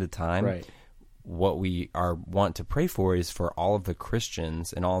until the end of time. Right. What we want to pray for is for all of the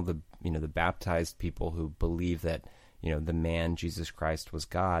Christians and all the the baptized people who believe that the man Jesus Christ was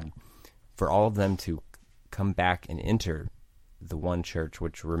God, for all of them to come back and enter the one church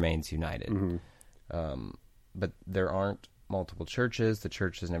which remains united. Mm-hmm. But there aren't multiple churches. The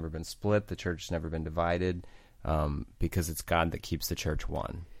church has never been split. The church has never been divided, because it's God that keeps the church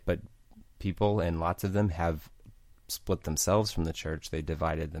one. But people, and lots of them, have split themselves from the church. They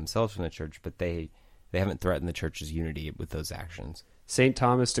divided themselves from the church, but they haven't threatened the church's unity with those actions. St.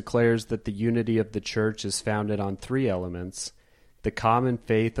 Thomas declares that the unity of the church is founded on three elements: the common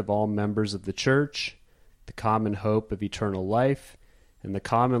faith of all members of the church, the common hope of eternal life, and the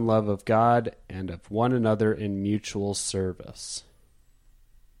common love of God and of one another in mutual service.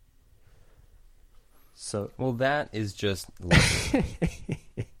 So, well, that is just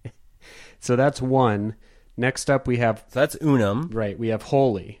so that's one. Next up we have... So that's unum. Right, we have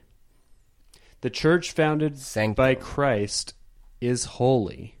holy. The church founded Sanctum. by Christ is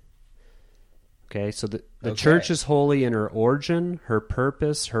holy. Okay, so the church is holy in her origin, her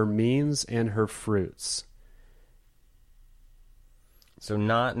purpose, her means, and her fruits. So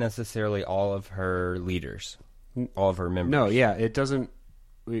not necessarily all of her leaders, all of her members. No, yeah, it doesn't...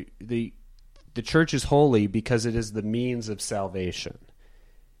 The church is holy because it is the means of salvation,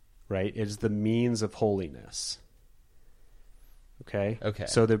 right? It is the means of holiness. Okay? Okay.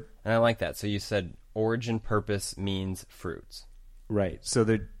 So and I like that. So you said origin, purpose, means, fruits. Right. So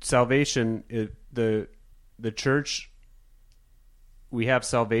the salvation, the church, we have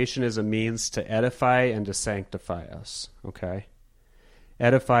salvation as a means to edify and to sanctify us. Okay?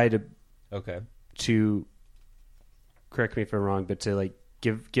 Edify to correct me if I'm wrong, but to like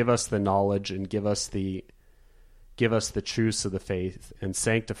give us the knowledge and give us the truths of the faith, and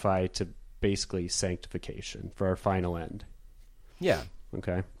sanctify to basically sanctification for our final end. Yeah.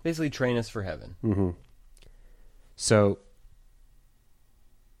 Okay. Basically train us for heaven. Mm-hmm. So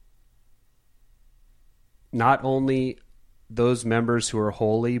not only those members who are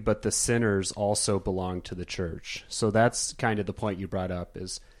holy, but the sinners also belong to the church. So that's kind of the point you brought up,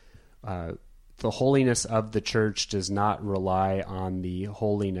 is the holiness of the church does not rely on the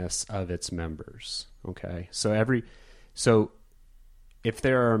holiness of its members. Okay? So if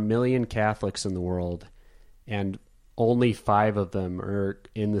there are 1 million Catholics in the world and only 5 of them are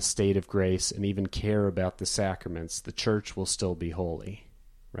in the state of grace and even care about the sacraments, the church will still be holy,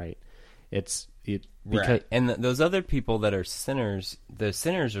 right? Right. And those other people that are sinners, the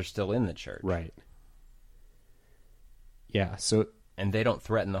sinners are still in the church. Right. Yeah, so... And they don't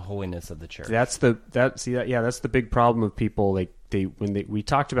threaten the holiness of the church. That's the big problem of people. Like we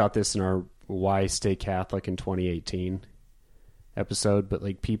talked about this in our Why Stay Catholic in 2018 episode, but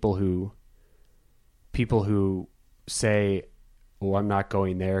like people who say, "Oh, I'm not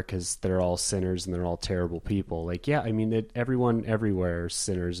going there because they're all sinners and they're all terrible people." Like, yeah, I mean, everyone everywhere is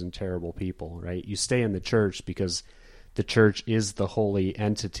sinners and terrible people, right? You stay in the church because the church is the holy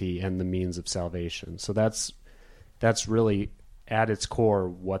entity and the means of salvation. So that's really at its core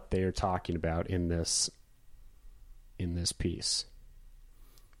what they're talking about in this piece.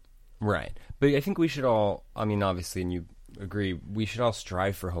 Right. But I think we should all, I mean, obviously, and you agree, we should all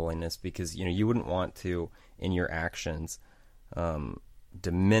strive for holiness, because, you wouldn't want to, in your actions,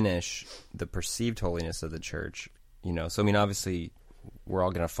 diminish the perceived holiness of the church. So, I mean, obviously, we're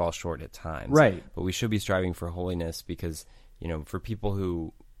all going to fall short at times. Right. But we should be striving for holiness because, for people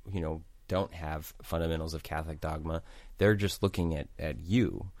who, don't have fundamentals of Catholic dogma, they're just looking at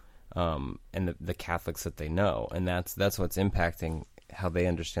you and the Catholics that they know, and that's what's impacting how they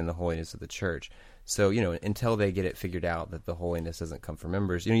understand the holiness of the church. So, until they get it figured out that the holiness doesn't come from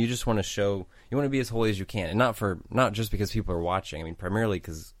members, you just want to be as holy as you can, and not just because people are watching. I mean, primarily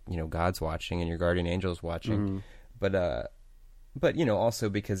because, God's watching and your guardian angel is watching, but also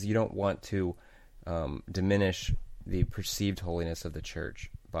because you don't want to diminish the perceived holiness of the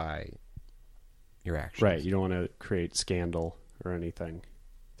church by your actions. Right. You don't want to create scandal or anything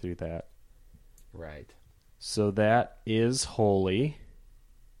through that. Right. So that is holy.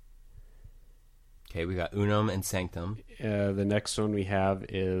 Okay, we got unum and sanctum. The next one we have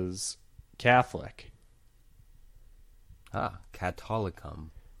is Catholic.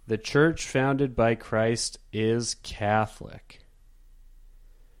 Catholicum. The church founded by Christ is Catholic.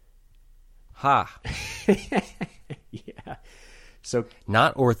 Ha. Yeah. So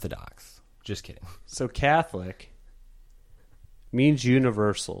not Orthodox. Just kidding. So Catholic means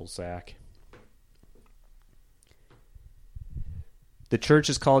universal, Zach. The church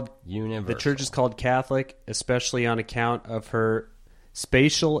is called universal. The church is called Catholic, especially on account of her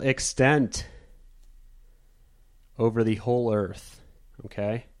spatial extent over the whole earth.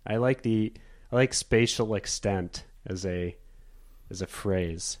 Okay? I like spatial extent as a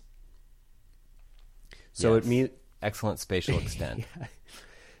phrase. So yes. it means excellent spatial extent. Yeah.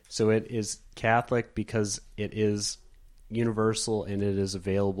 So it is Catholic because it is universal and it is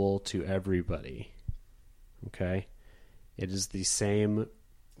available to everybody. Okay? It is the same.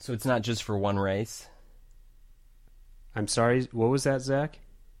 So it's not just for one race? I'm sorry, what was that, Zach?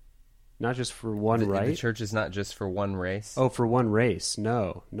 Not just for one right? The church is not just for one race? Oh, for one race.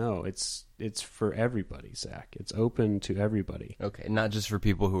 No. It's for everybody, Zach. It's open to everybody. Okay, not just for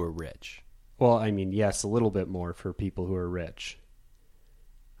people who are rich. Well, I mean, yes, a little bit more for people who are rich.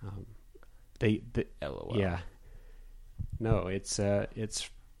 LOL. Yeah. No, it's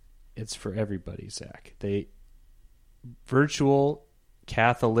for everybody, Zach. Virtual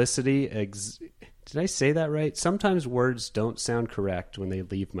Catholicity. Did I say that right? Sometimes words don't sound correct when they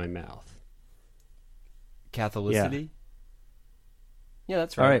leave my mouth. Catholicity? Yeah,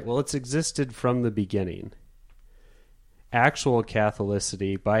 that's right. All right, well, it's existed from the beginning. Actual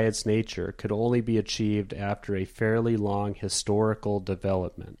Catholicity, by its nature, could only be achieved after a fairly long historical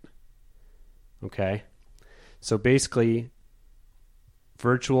development. Okay? So basically,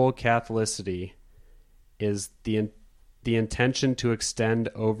 virtual Catholicity is the intention to extend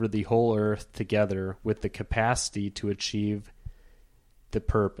over the whole earth together with the capacity to achieve the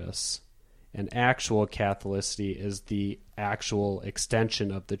purpose. And actual Catholicity is the actual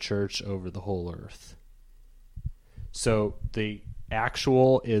extension of the church over the whole earth. So the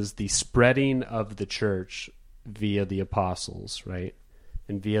actual is the spreading of the church via the apostles, right?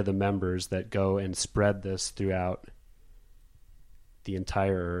 And via the members that go and spread this throughout the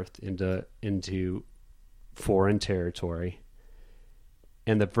entire earth into foreign territory.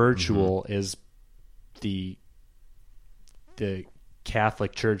 And the virtual is the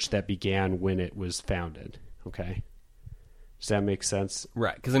Catholic Church that began when it was founded. Okay? Does that make sense?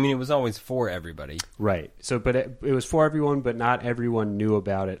 Right, because, it was always for everybody. Right. So, but it was for everyone, but not everyone knew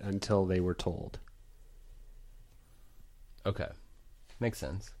about it until they were told. Okay. Makes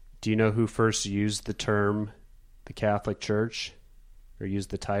sense. Do you know who first used the term the Catholic Church? Or used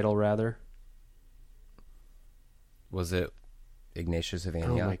the title, rather? Was it Ignatius of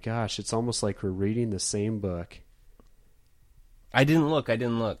Antioch? Oh my gosh, it's almost like we're reading the same book. I didn't look.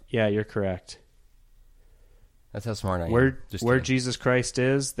 Yeah, you're correct. That's how smart I am. Where Jesus Christ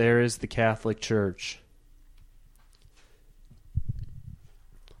is, there is the Catholic Church.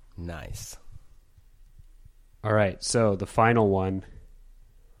 Nice. All right, so the final one.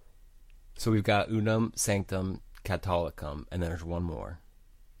 So we've got unum, sanctum, catholicum, and then there's one more.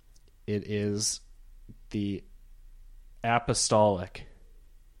 It is the apostolic.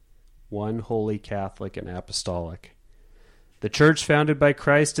 One holy Catholic and apostolic. The church founded by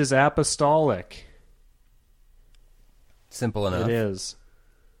Christ is apostolic. Simple enough. It is.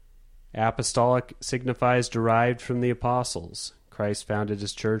 Apostolic signifies derived from the apostles. Christ founded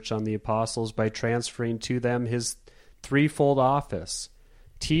his church on the apostles by transferring to them his threefold office: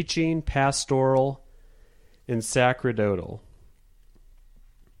 teaching, pastoral, and sacerdotal.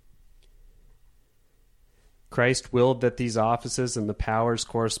 Christ willed that these offices and the powers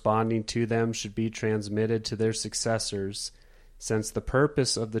corresponding to them should be transmitted to their successors, since the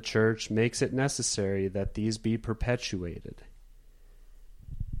purpose of the church makes it necessary that these be perpetuated.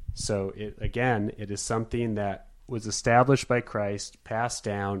 So, it is something that was established by Christ, passed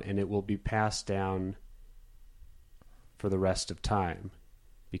down, and it will be passed down for the rest of time.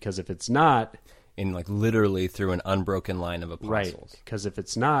 Because if it's not... In like literally through an unbroken line of apostles. Right. Because if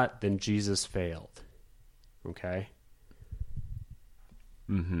it's not, then Jesus failed. Okay?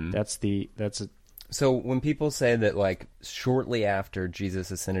 Mm-hmm. So when people say that, like, shortly after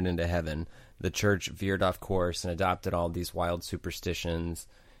Jesus ascended into heaven, the church veered off course and adopted all these wild superstitions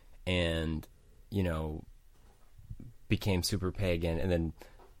and, you know, became super pagan, and then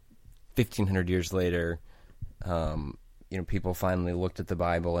 1,500 years later, you know, people finally looked at the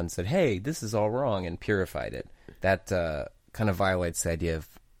Bible and said, hey, this is all wrong, and purified it. That kind of violates the idea of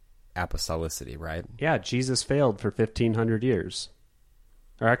apostolicity, right? yeah, Jesus failed for 1,500 years.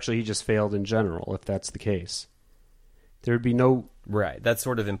 Or actually, he just failed in general, if that's the case. There would be no... Right. That's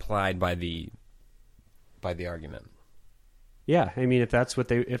sort of implied by the argument. Yeah, I mean, if that's what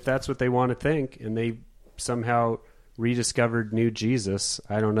they want to think, and they somehow rediscovered new Jesus,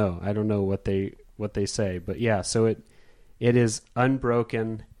 I don't know. I don't know what they say, but yeah. So it is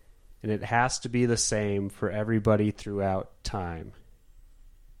unbroken, and it has to be the same for everybody throughout time.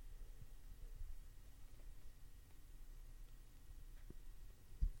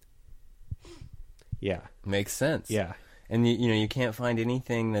 Yeah, makes sense. Yeah, and you can't find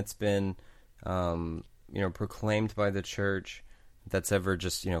anything that's been proclaimed by the church that's ever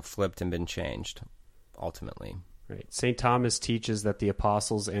just flipped and been changed. Ultimately, right. St. Thomas teaches that the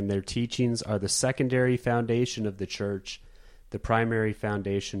apostles and their teachings are the secondary foundation of the church, the primary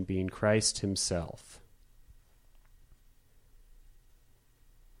foundation being Christ himself.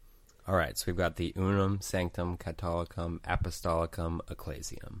 All right, so we've got the Unum Sanctum Catholicum Apostolicum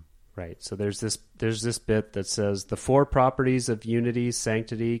Ecclesiam. Right, so there's this bit that says the four properties of unity,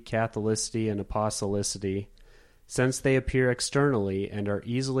 sanctity, Catholicity, and apostolicity, since they appear externally and are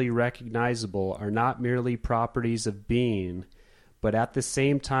easily recognizable, are not merely properties of being, but at the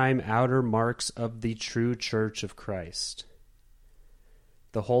same time outer marks of the true Church of Christ.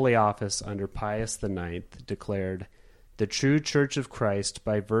 The Holy Office under Pius IX declared, "The true Church of Christ,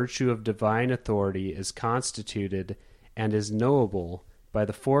 by virtue of divine authority, is constituted and is knowable by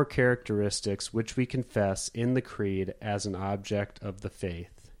the four characteristics which we confess in the Creed as an object of the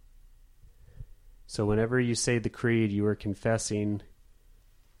faith." So whenever you say the Creed, you are confessing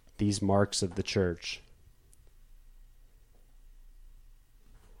these marks of the Church.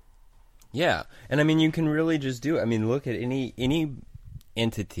 Yeah, and I mean, you can really just do it. I mean, look at any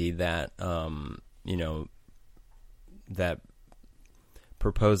entity that that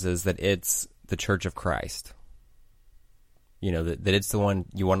proposes that it's the Church of Christ. That it's the one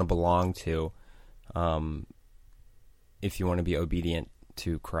you want to belong to, if you want to be obedient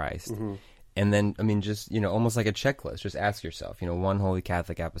to Christ. Mm-hmm. And then, I mean, just, almost like a checklist, just ask yourself, one Holy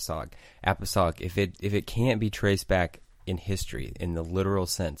Catholic Apostolic. If it can't be traced back in history, in the literal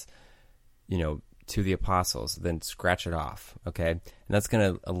sense, to the apostles, then scratch it off, okay? And that's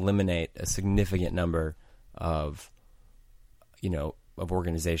going to eliminate a significant number of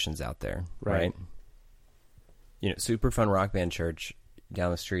organizations out there, right? Super fun rock band church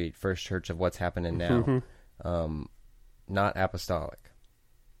down the street, First Church of What's Happening Now, not apostolic,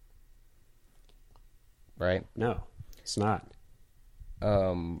 right? No, it's not.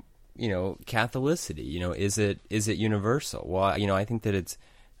 Catholicity, is it universal? Well, I think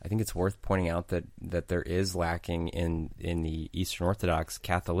it's worth pointing out that there is lacking in the Eastern Orthodox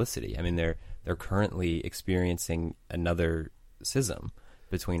Catholicity. I mean, they're currently experiencing another schism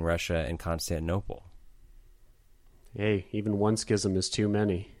between Russia and Constantinople. Hey, even one schism is too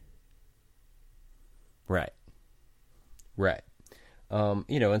many. Right.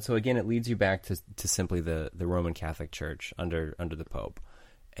 And so again, it leads you back to simply the Roman Catholic Church under the Pope.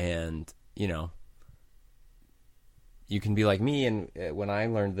 And, you can be like me, and when I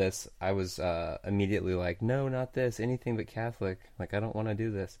learned this, I was immediately like, no, not this, anything but Catholic. Like, I don't want to do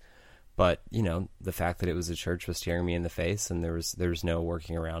this. But, the fact that it was a church was staring me in the face, and there was no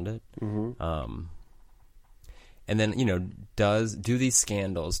working around it. Mm-hmm. And then, do these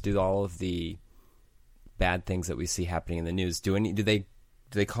scandals, do all of the bad things that we see happening in the news, do they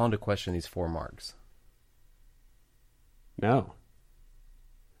call into question these four marks? No.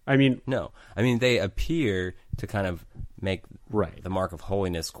 I mean, they appear to kind of make right. the mark of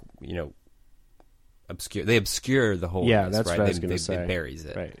holiness, obscure. They obscure the holiness. Yeah, that's right? what I was going to say. It buries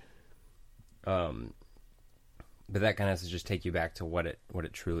it. Right. But that kind of has to just take you back to what it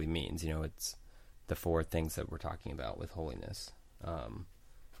truly means. It's the four things that we're talking about with holiness.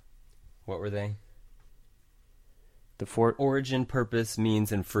 What were they? The four: origin, purpose,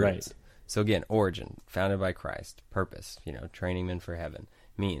 means, and fruits. Right. So again, origin, founded by Christ. Purpose, training men for heaven.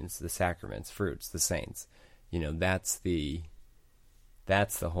 Means, the sacraments. Fruits, the saints. That's the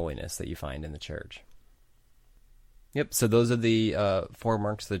holiness that you find in the church. Yep. So those are the 4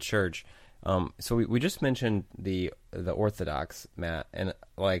 marks of the church. So we just mentioned the Orthodox, Matt, and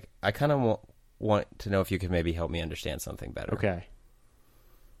like I kind of want to know if you could maybe help me understand something better. Okay.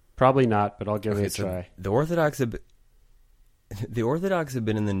 Probably not, but I'll give it a try. The Orthodox have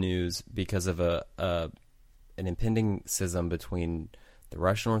been in the news because of an impending schism between the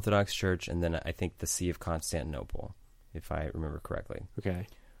Russian Orthodox Church and then I think the See of Constantinople, if I remember correctly. Okay.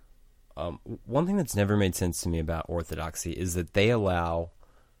 One thing that's never made sense to me about Orthodoxy is that they allow,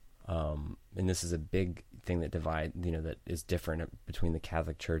 and this is a big thing that that is different between the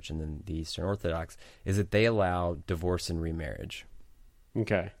Catholic Church and then the Eastern Orthodox, is that they allow divorce and remarriage.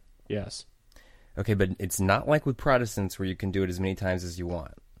 Okay. Yes. Okay, but it's not like with Protestants where you can do it as many times as you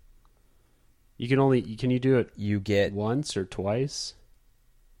want. Can you do it You get once or twice?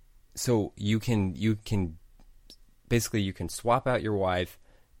 So you can basically you can swap out your wife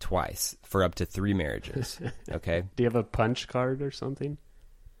twice for up to 3 marriages. Okay. Do you have a punch card or something?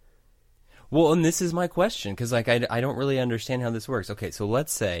 Well, and this is my question because like I don't really understand how this works. Okay, so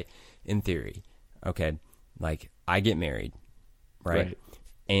let's say in theory, okay, like I get married, right?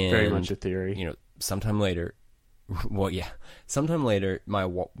 And very much a theory. Sometime later, sometime later, my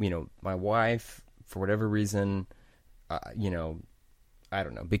wife for whatever reason, I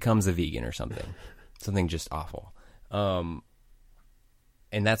don't know, becomes a vegan or something, something just awful. And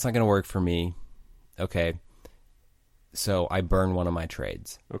that's not going to work for me. Okay. So I burn one of my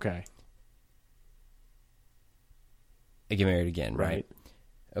trades. Okay. I get married again, right?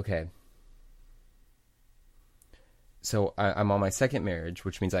 Okay. So I'm on my second marriage,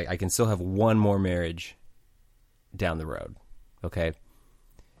 which means I can still have one more marriage down the road. Okay.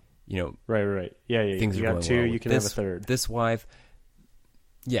 Right. Yeah. Things you are got going 2, well you with can have a third. This wife.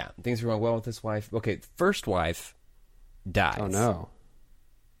 Yeah, things are going well with this wife. Okay, first wife dies. Oh, no.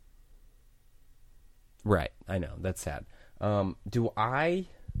 Right, I know. That's sad. Do I,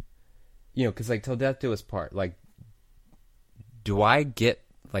 because like till death do us part, like, do I get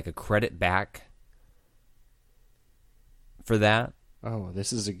like a credit back for that? Oh,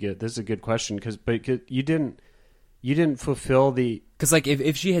 this is a good question but you didn't fulfill the. Because like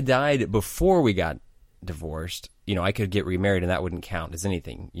if she had died before we got divorced, I could get remarried and that wouldn't count as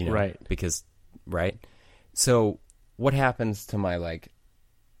anything, Right. Because, right? So what happens to my like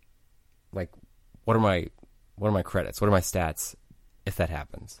what are my credits? What are my stats if that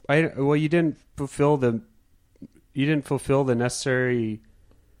happens? You didn't fulfill the necessary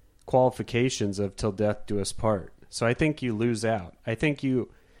qualifications of till death do us part. So I think you lose out. I think you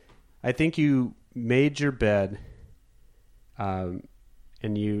made your bed, and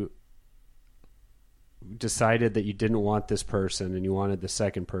you decided that you didn't want this person and you wanted the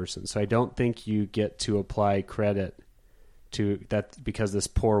second person. So I don't think you get to apply credit to that because this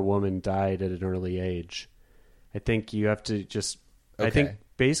poor woman died at an early age. I think you have to just. Okay. I think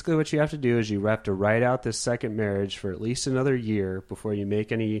basically what you have to do is you have to write out this second marriage for at least another year before you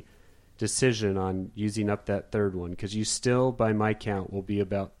make any decision on using up that third one, because you still, by my count, will be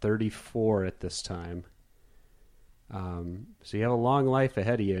about 34 at this time. So you have a long life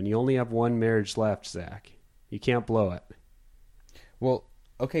ahead of you, and you only have one marriage left, Zach. You can't blow it. Well,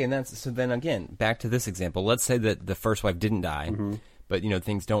 okay, and so then again, back to this example. Let's say that the first wife didn't die, mm-hmm. but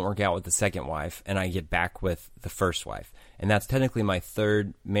things don't work out with the second wife, and I get back with the first wife, and that's technically my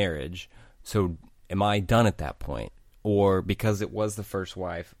third marriage. So am I done at that point, or because it was the first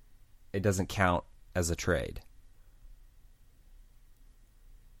wife, it doesn't count as a trade?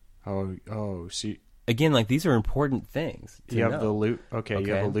 Oh, see. Again, like these are important things. You have the loop. Okay,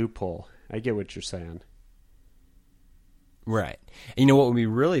 you have a loophole. I get what you're saying. Right. And what would be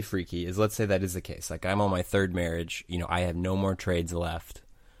really freaky is, let's say that is the case. Like I'm on my third marriage. I have no more trades left.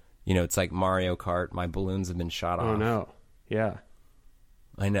 It's like Mario Kart. My balloons have been shot off. Oh no. Yeah.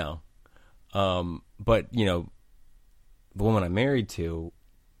 I know. But the woman I'm married to,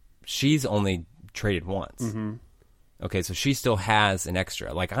 she's only traded once. Mm-hmm. Okay, so she still has an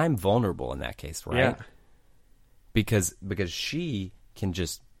extra. Like I'm vulnerable in that case, right? Yeah. Because she can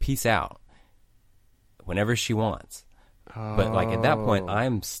just peace out whenever she wants. Oh. But like at that point,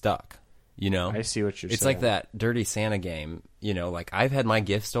 I'm stuck. I see what you're saying. It's like that Dirty Santa game. Like I've had my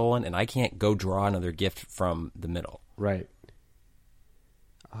gift stolen, and I can't go draw another gift from the middle. Right.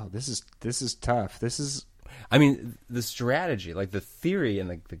 Oh, this is tough. This is. I mean, the strategy, like the theory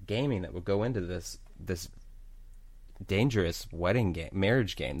and the gaming that would go into this dangerous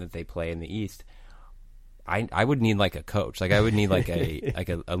marriage game that they play in the East. I would need like a coach. Like I would need like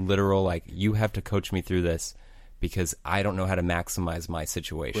a literal, like, you have to coach me through this because I don't know how to maximize my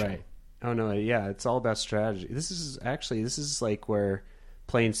situation. Right. Oh no, yeah, it's all about strategy. This is like where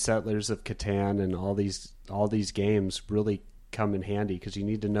playing Settlers of Catan and all all these games really come in handy because you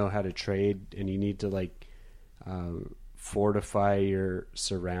need to know how to trade and you need to like fortify your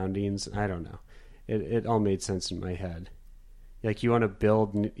surroundings. I don't know. It all made sense in my head. Like you want to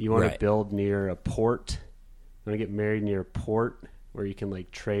build near a port. You want to get married near a port where you can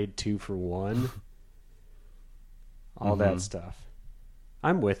like trade 2 for 1. All that stuff.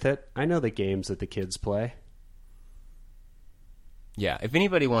 I'm with it. I know the games that the kids play. Yeah, if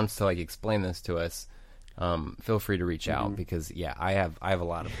anybody wants to like explain this to us, feel free to reach out because I have a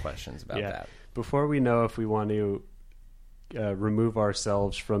lot of questions about that. Before we know if we want to remove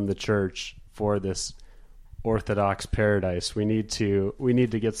ourselves from the church for this Orthodox paradise, we need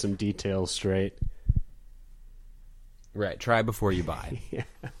to get some details straight. Right. Try before you buy. Yeah.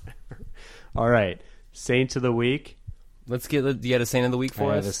 All right. Saint of the week. Let's get. You got a saint of the week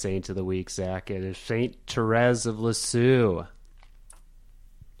for I us? have a saint of the week, Zach. It is Saint Therese of Lisieux.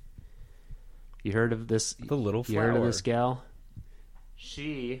 You heard of this? The little flower. You heard of this gal?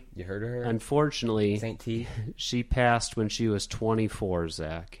 You heard of her? Unfortunately, Saint T. She passed when she was 24.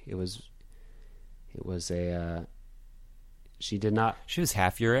 Zach. It was a. She did not. She was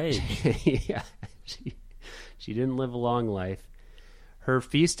half your age. Yeah, she didn't live a long life. Her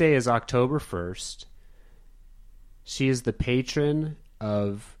feast day is October 1st. She is the patron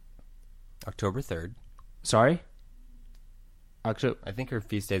of October 3rd. Sorry? I think her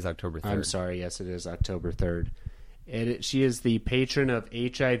feast day is October 3rd. I'm sorry. Yes, it is October 3rd. She is the patron of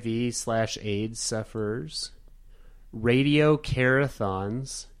HIV/AIDS sufferers, radio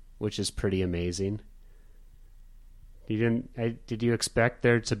carathons, which is pretty amazing. Did you expect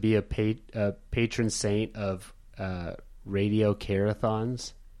there to be a patron saint of radio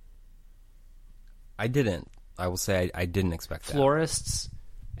carathons? I didn't. I will say I didn't expect that. Florists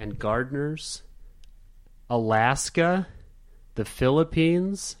and gardeners, Alaska, the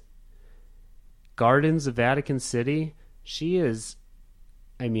Philippines, Gardens of Vatican City. She is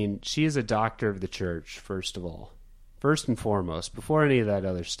a doctor of the church, first of all. First and foremost, before any of that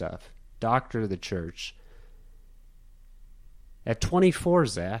other stuff. Doctor of the church. At 24,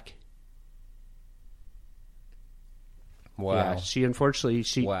 Zach. Wow. Yeah, she unfortunately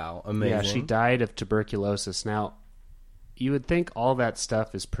wow, amazing. Yeah, she died of tuberculosis. Now, you would think all that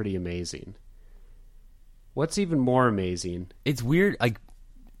stuff is pretty amazing. What's even more amazing? It's weird. Like,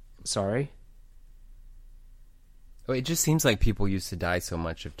 sorry. It just seems like people used to die so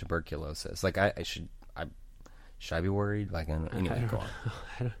much of tuberculosis. Like, should I be worried? Like, anyway, go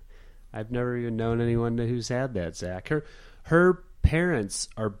on. I've never even known anyone who's had that, Zach. Her parents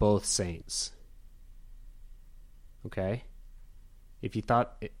are both saints. Okay? If you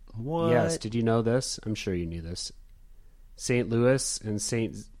thought... What? Yes, did you know this? I'm sure you knew this. St. Louis and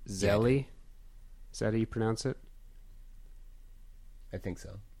St. Zélie. Yeah. Is that how you pronounce it? I think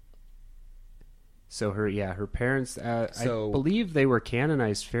so. So her parents... I believe they were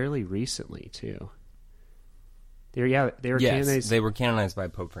canonized fairly recently, too. They were canonized. They were canonized by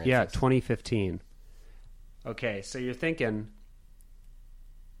Pope Francis. Yeah, 2015. Okay, so you're thinking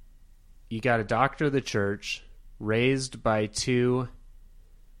you got a doctor of the church raised by 2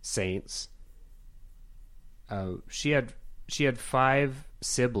 saints. She had 5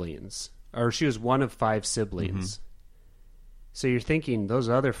 siblings, or she was one of 5 siblings. Mm-hmm. So you're thinking those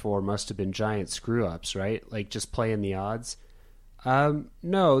other 4 must have been giant screw ups, right? Like just playing the odds.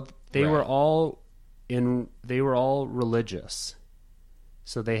 No, they were all religious.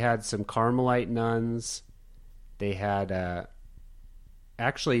 So they had some Carmelite nuns. They had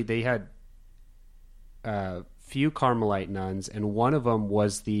few Carmelite nuns, and one of them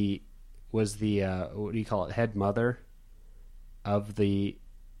was the what do you call it, head mother of the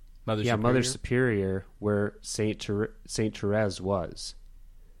Mother Superior, where Saint Therese was.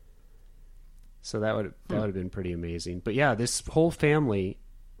 So that would have been pretty amazing. But yeah, this whole family,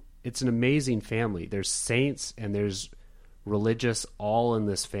 it's an amazing family. There's saints and there's religious all in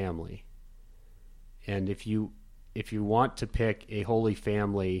this family. And if you want to pick a holy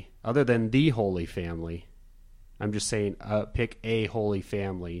family other than the Holy Family, I'm just saying pick a holy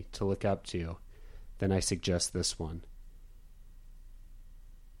family to look up to, then I suggest this one.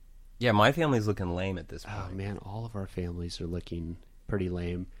 Yeah, my family's looking lame at this point. Oh man, all of our families are looking pretty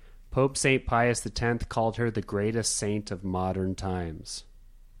lame. Pope St. Pius X called her the greatest saint of modern times.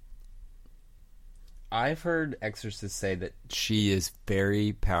 I've heard exorcists say that she is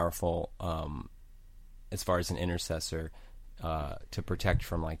very powerful as far as an intercessor to protect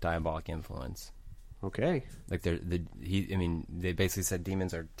from like diabolic influence. Okay. Like they basically said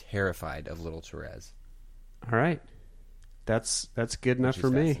demons are terrified of little Therese. All right. That's good enough for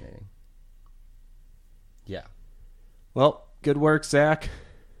me. Yeah. Well, good work, Zach.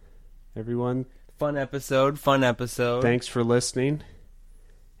 Everyone, Fun episode. Thanks for listening.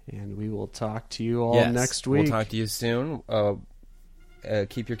 And we will talk to you all Yes, next week. We'll talk to you soon.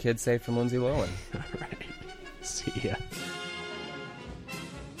 Keep your kids safe from Lindsay Lohan. All right. See ya.